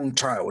a young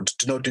child,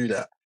 do not do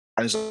that.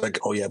 And it's like,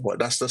 oh yeah, but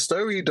that's the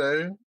story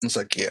though. And it's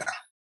like, yeah,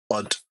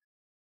 odd.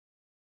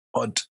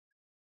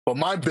 But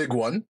my big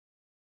one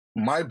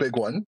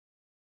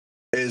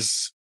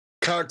is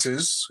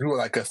characters who are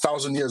like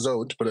 1,000 years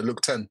old, but they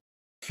look 10.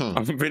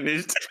 I'm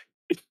finished.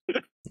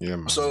 yeah,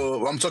 man.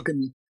 So I'm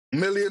talking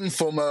Million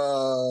from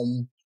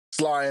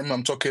Slime.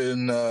 I'm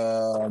talking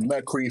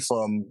Mercury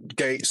from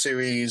Gate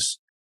series,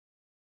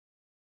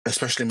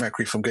 especially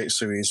Mercury from Gate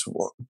series.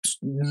 What?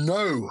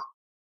 No,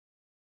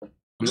 I'm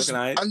looking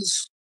at it. and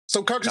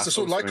some characters That's are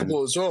so also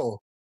likable as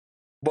well.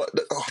 But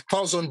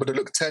 1,000, but they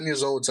look 10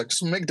 years old. It's like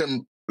just make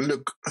them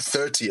look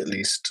 30 at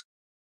least.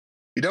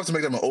 You don't have to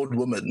make them an old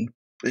woman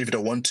if you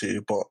don't want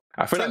to. But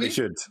I feel like they 20?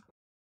 should.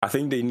 I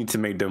think they need to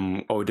make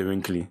them older,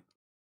 wrinkly.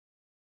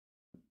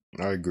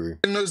 I agree.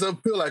 You know, they'll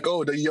feel like,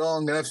 oh, they're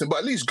young and everything, but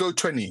at least go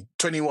 20,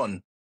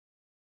 21.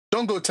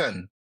 Don't go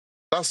 10.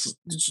 That's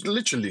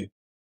literally.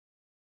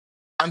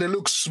 And they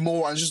look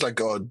small and just like,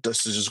 oh,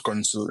 this is just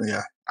going to,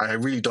 yeah, I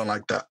really don't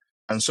like that.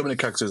 And so many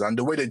characters. And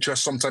the way they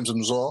dress sometimes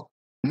as well.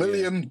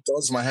 Million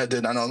does my head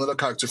in. And another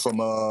character from,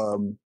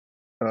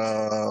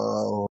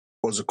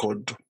 what's it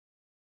called?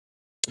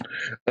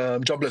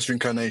 Jobless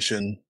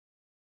Reincarnation.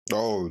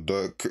 Oh,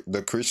 the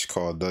Krish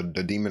card,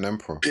 the Demon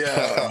Emperor.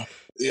 Yeah.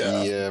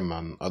 Yeah. Yeah,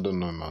 man. I don't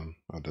know, man.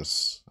 I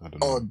don't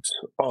know.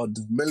 Odd.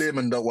 Million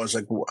and that was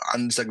like,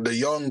 and it's like the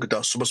young,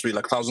 they're supposed to be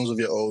like thousands of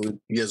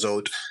years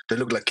old. They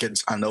look like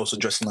kids and they're also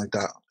dressing like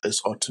that.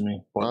 It's odd to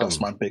me. But that's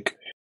my big.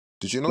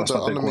 Did you know That's the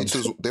my big one.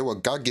 animators, they were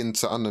gagging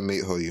to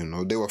animate her, you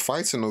know? They were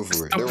fighting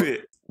over it. Stop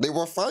it. They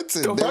were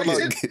fighting. Stop They were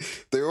fighting.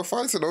 like, they were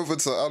fighting over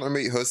to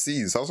animate her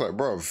scenes. I was like,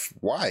 bruv,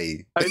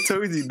 why? I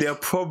told you they're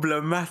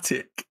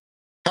problematic.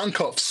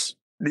 Handcuffs.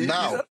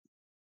 Now.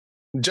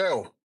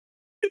 Jail.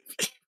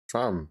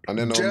 Fam. And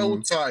then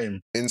Jail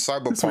time. in That's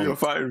what you're Cyberpunk,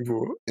 fighting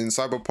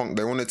for.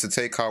 they wanted to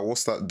take out,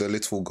 what's that, the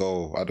little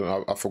girl?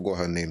 I forgot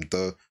her name.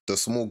 The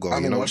small girl, I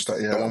you haven't know? watched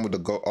that, yeah. The one with the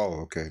girl.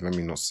 Oh, okay. Let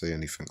me not say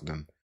anything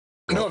then.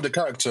 I know of the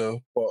character,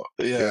 but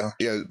yeah.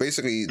 Yeah,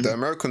 basically, the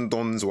American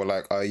dons were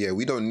like, yeah,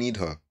 we don't need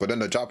her. But then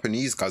the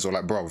Japanese guys were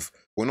like, bruv,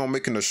 we're not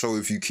making a show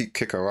if you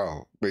kick her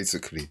out,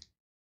 basically.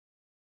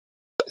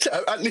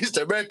 At least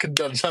the American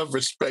dons have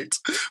respect.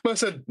 But I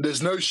said,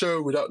 there's no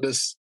show without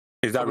this.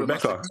 Is that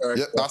Rebecca?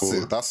 Yeah, that's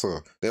it. That's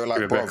her. They were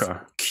like, bruv,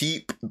 Rebecca.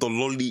 keep the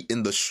lolly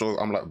in the show.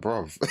 I'm like,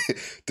 bruv,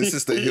 this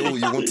is the hill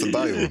you want to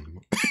die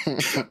on.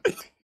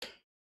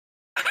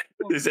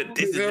 They said,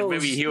 this is the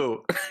very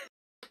hill.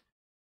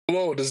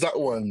 Whoa, there's that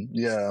one.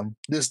 Yeah.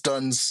 This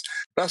duns.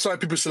 That's why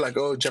people say like,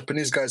 oh,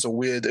 Japanese guys are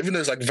weird. Even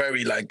though it's like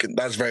very like,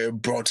 that's very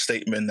broad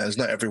statement. There's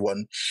not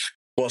everyone.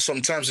 But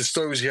sometimes the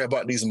stories you hear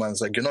about these mans,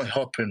 like, you're not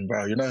helping,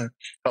 bro. You're not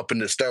helping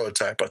the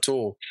stereotype at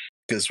all.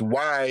 Because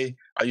why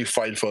are you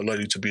fighting for a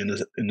lolly to be in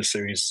the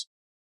series?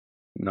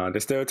 No, the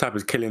stereotype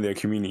is killing their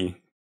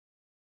community.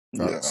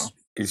 Facts.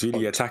 It's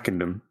really attacking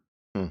them.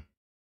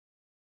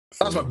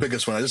 That's my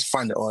biggest one. I just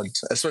find it odd,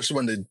 especially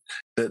when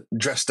they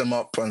dress them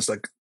up and it's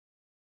like,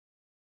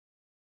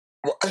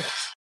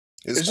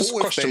 it's just cool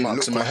if question they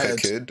marks look in my like a head.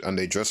 kid and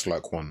they dress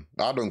like one.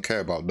 I don't care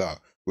about that.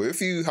 But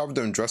if you have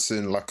them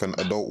dressing like an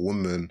adult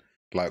woman,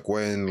 like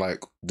wearing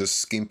like the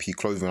skimpy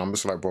clothing, I'm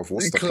just like, bro,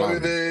 what's the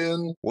plan?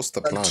 Clothing, What's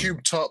the and plan?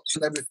 tube tops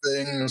and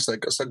everything. It's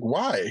like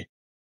why?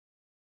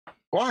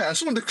 Why? And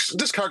some of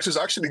this character is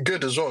actually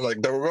good as well.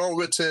 Like, they're well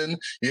written.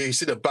 You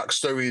see the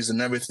backstories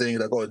and everything.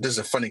 Like, oh, this is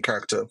a funny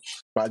character.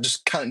 But I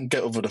just can't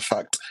get over the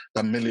fact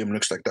that Milliam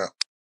looks like that.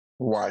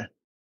 Why?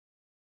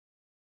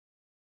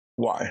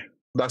 Why?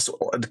 That's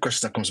the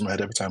question that comes to my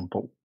head every time.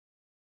 But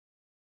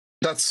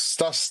that's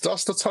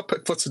the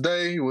topic for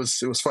today. It was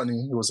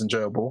funny. It was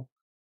enjoyable.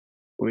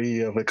 We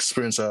have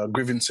experienced our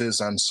grievances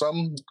and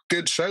some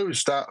good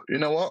shows that, you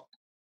know what?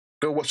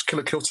 Go watch Kill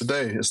la Kill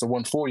today. It's the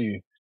one for you.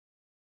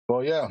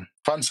 Well, yeah,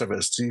 fan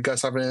service. Do you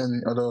guys have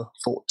any other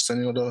thoughts,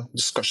 any other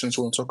discussions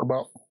you want to talk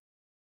about?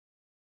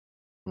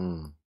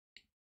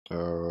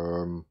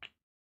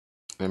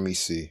 Let me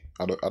see.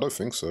 I don't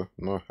think so.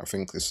 No, I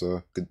think it's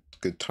a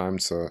good time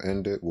to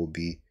end it. We'll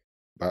be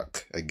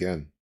back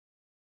again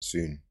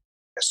soon.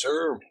 Yes,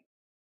 sir.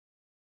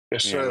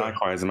 Yes, Yeah, sir.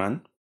 likewise,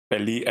 man.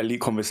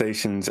 Elite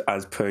conversations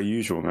as per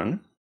usual,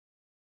 man.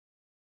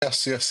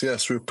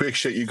 Yes. We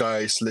appreciate you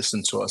guys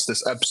listening to us.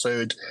 This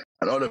episode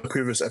and all the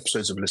previous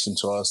episodes have listened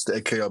to us. The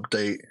AK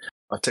update,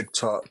 our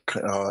TikTok,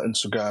 our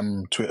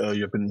Instagram, Twitter.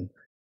 You've been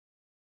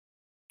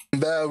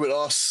there with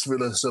us.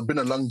 It's been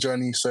a long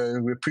journey, so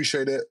we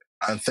appreciate it.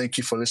 And thank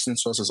you for listening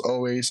to us as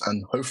always.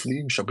 And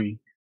hopefully we shall be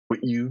with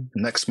you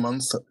next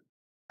month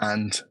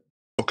and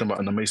talking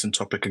about an amazing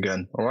topic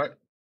again. All right.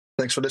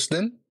 Thanks for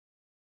listening.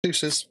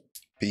 Deuces.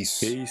 Peace.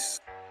 Peace.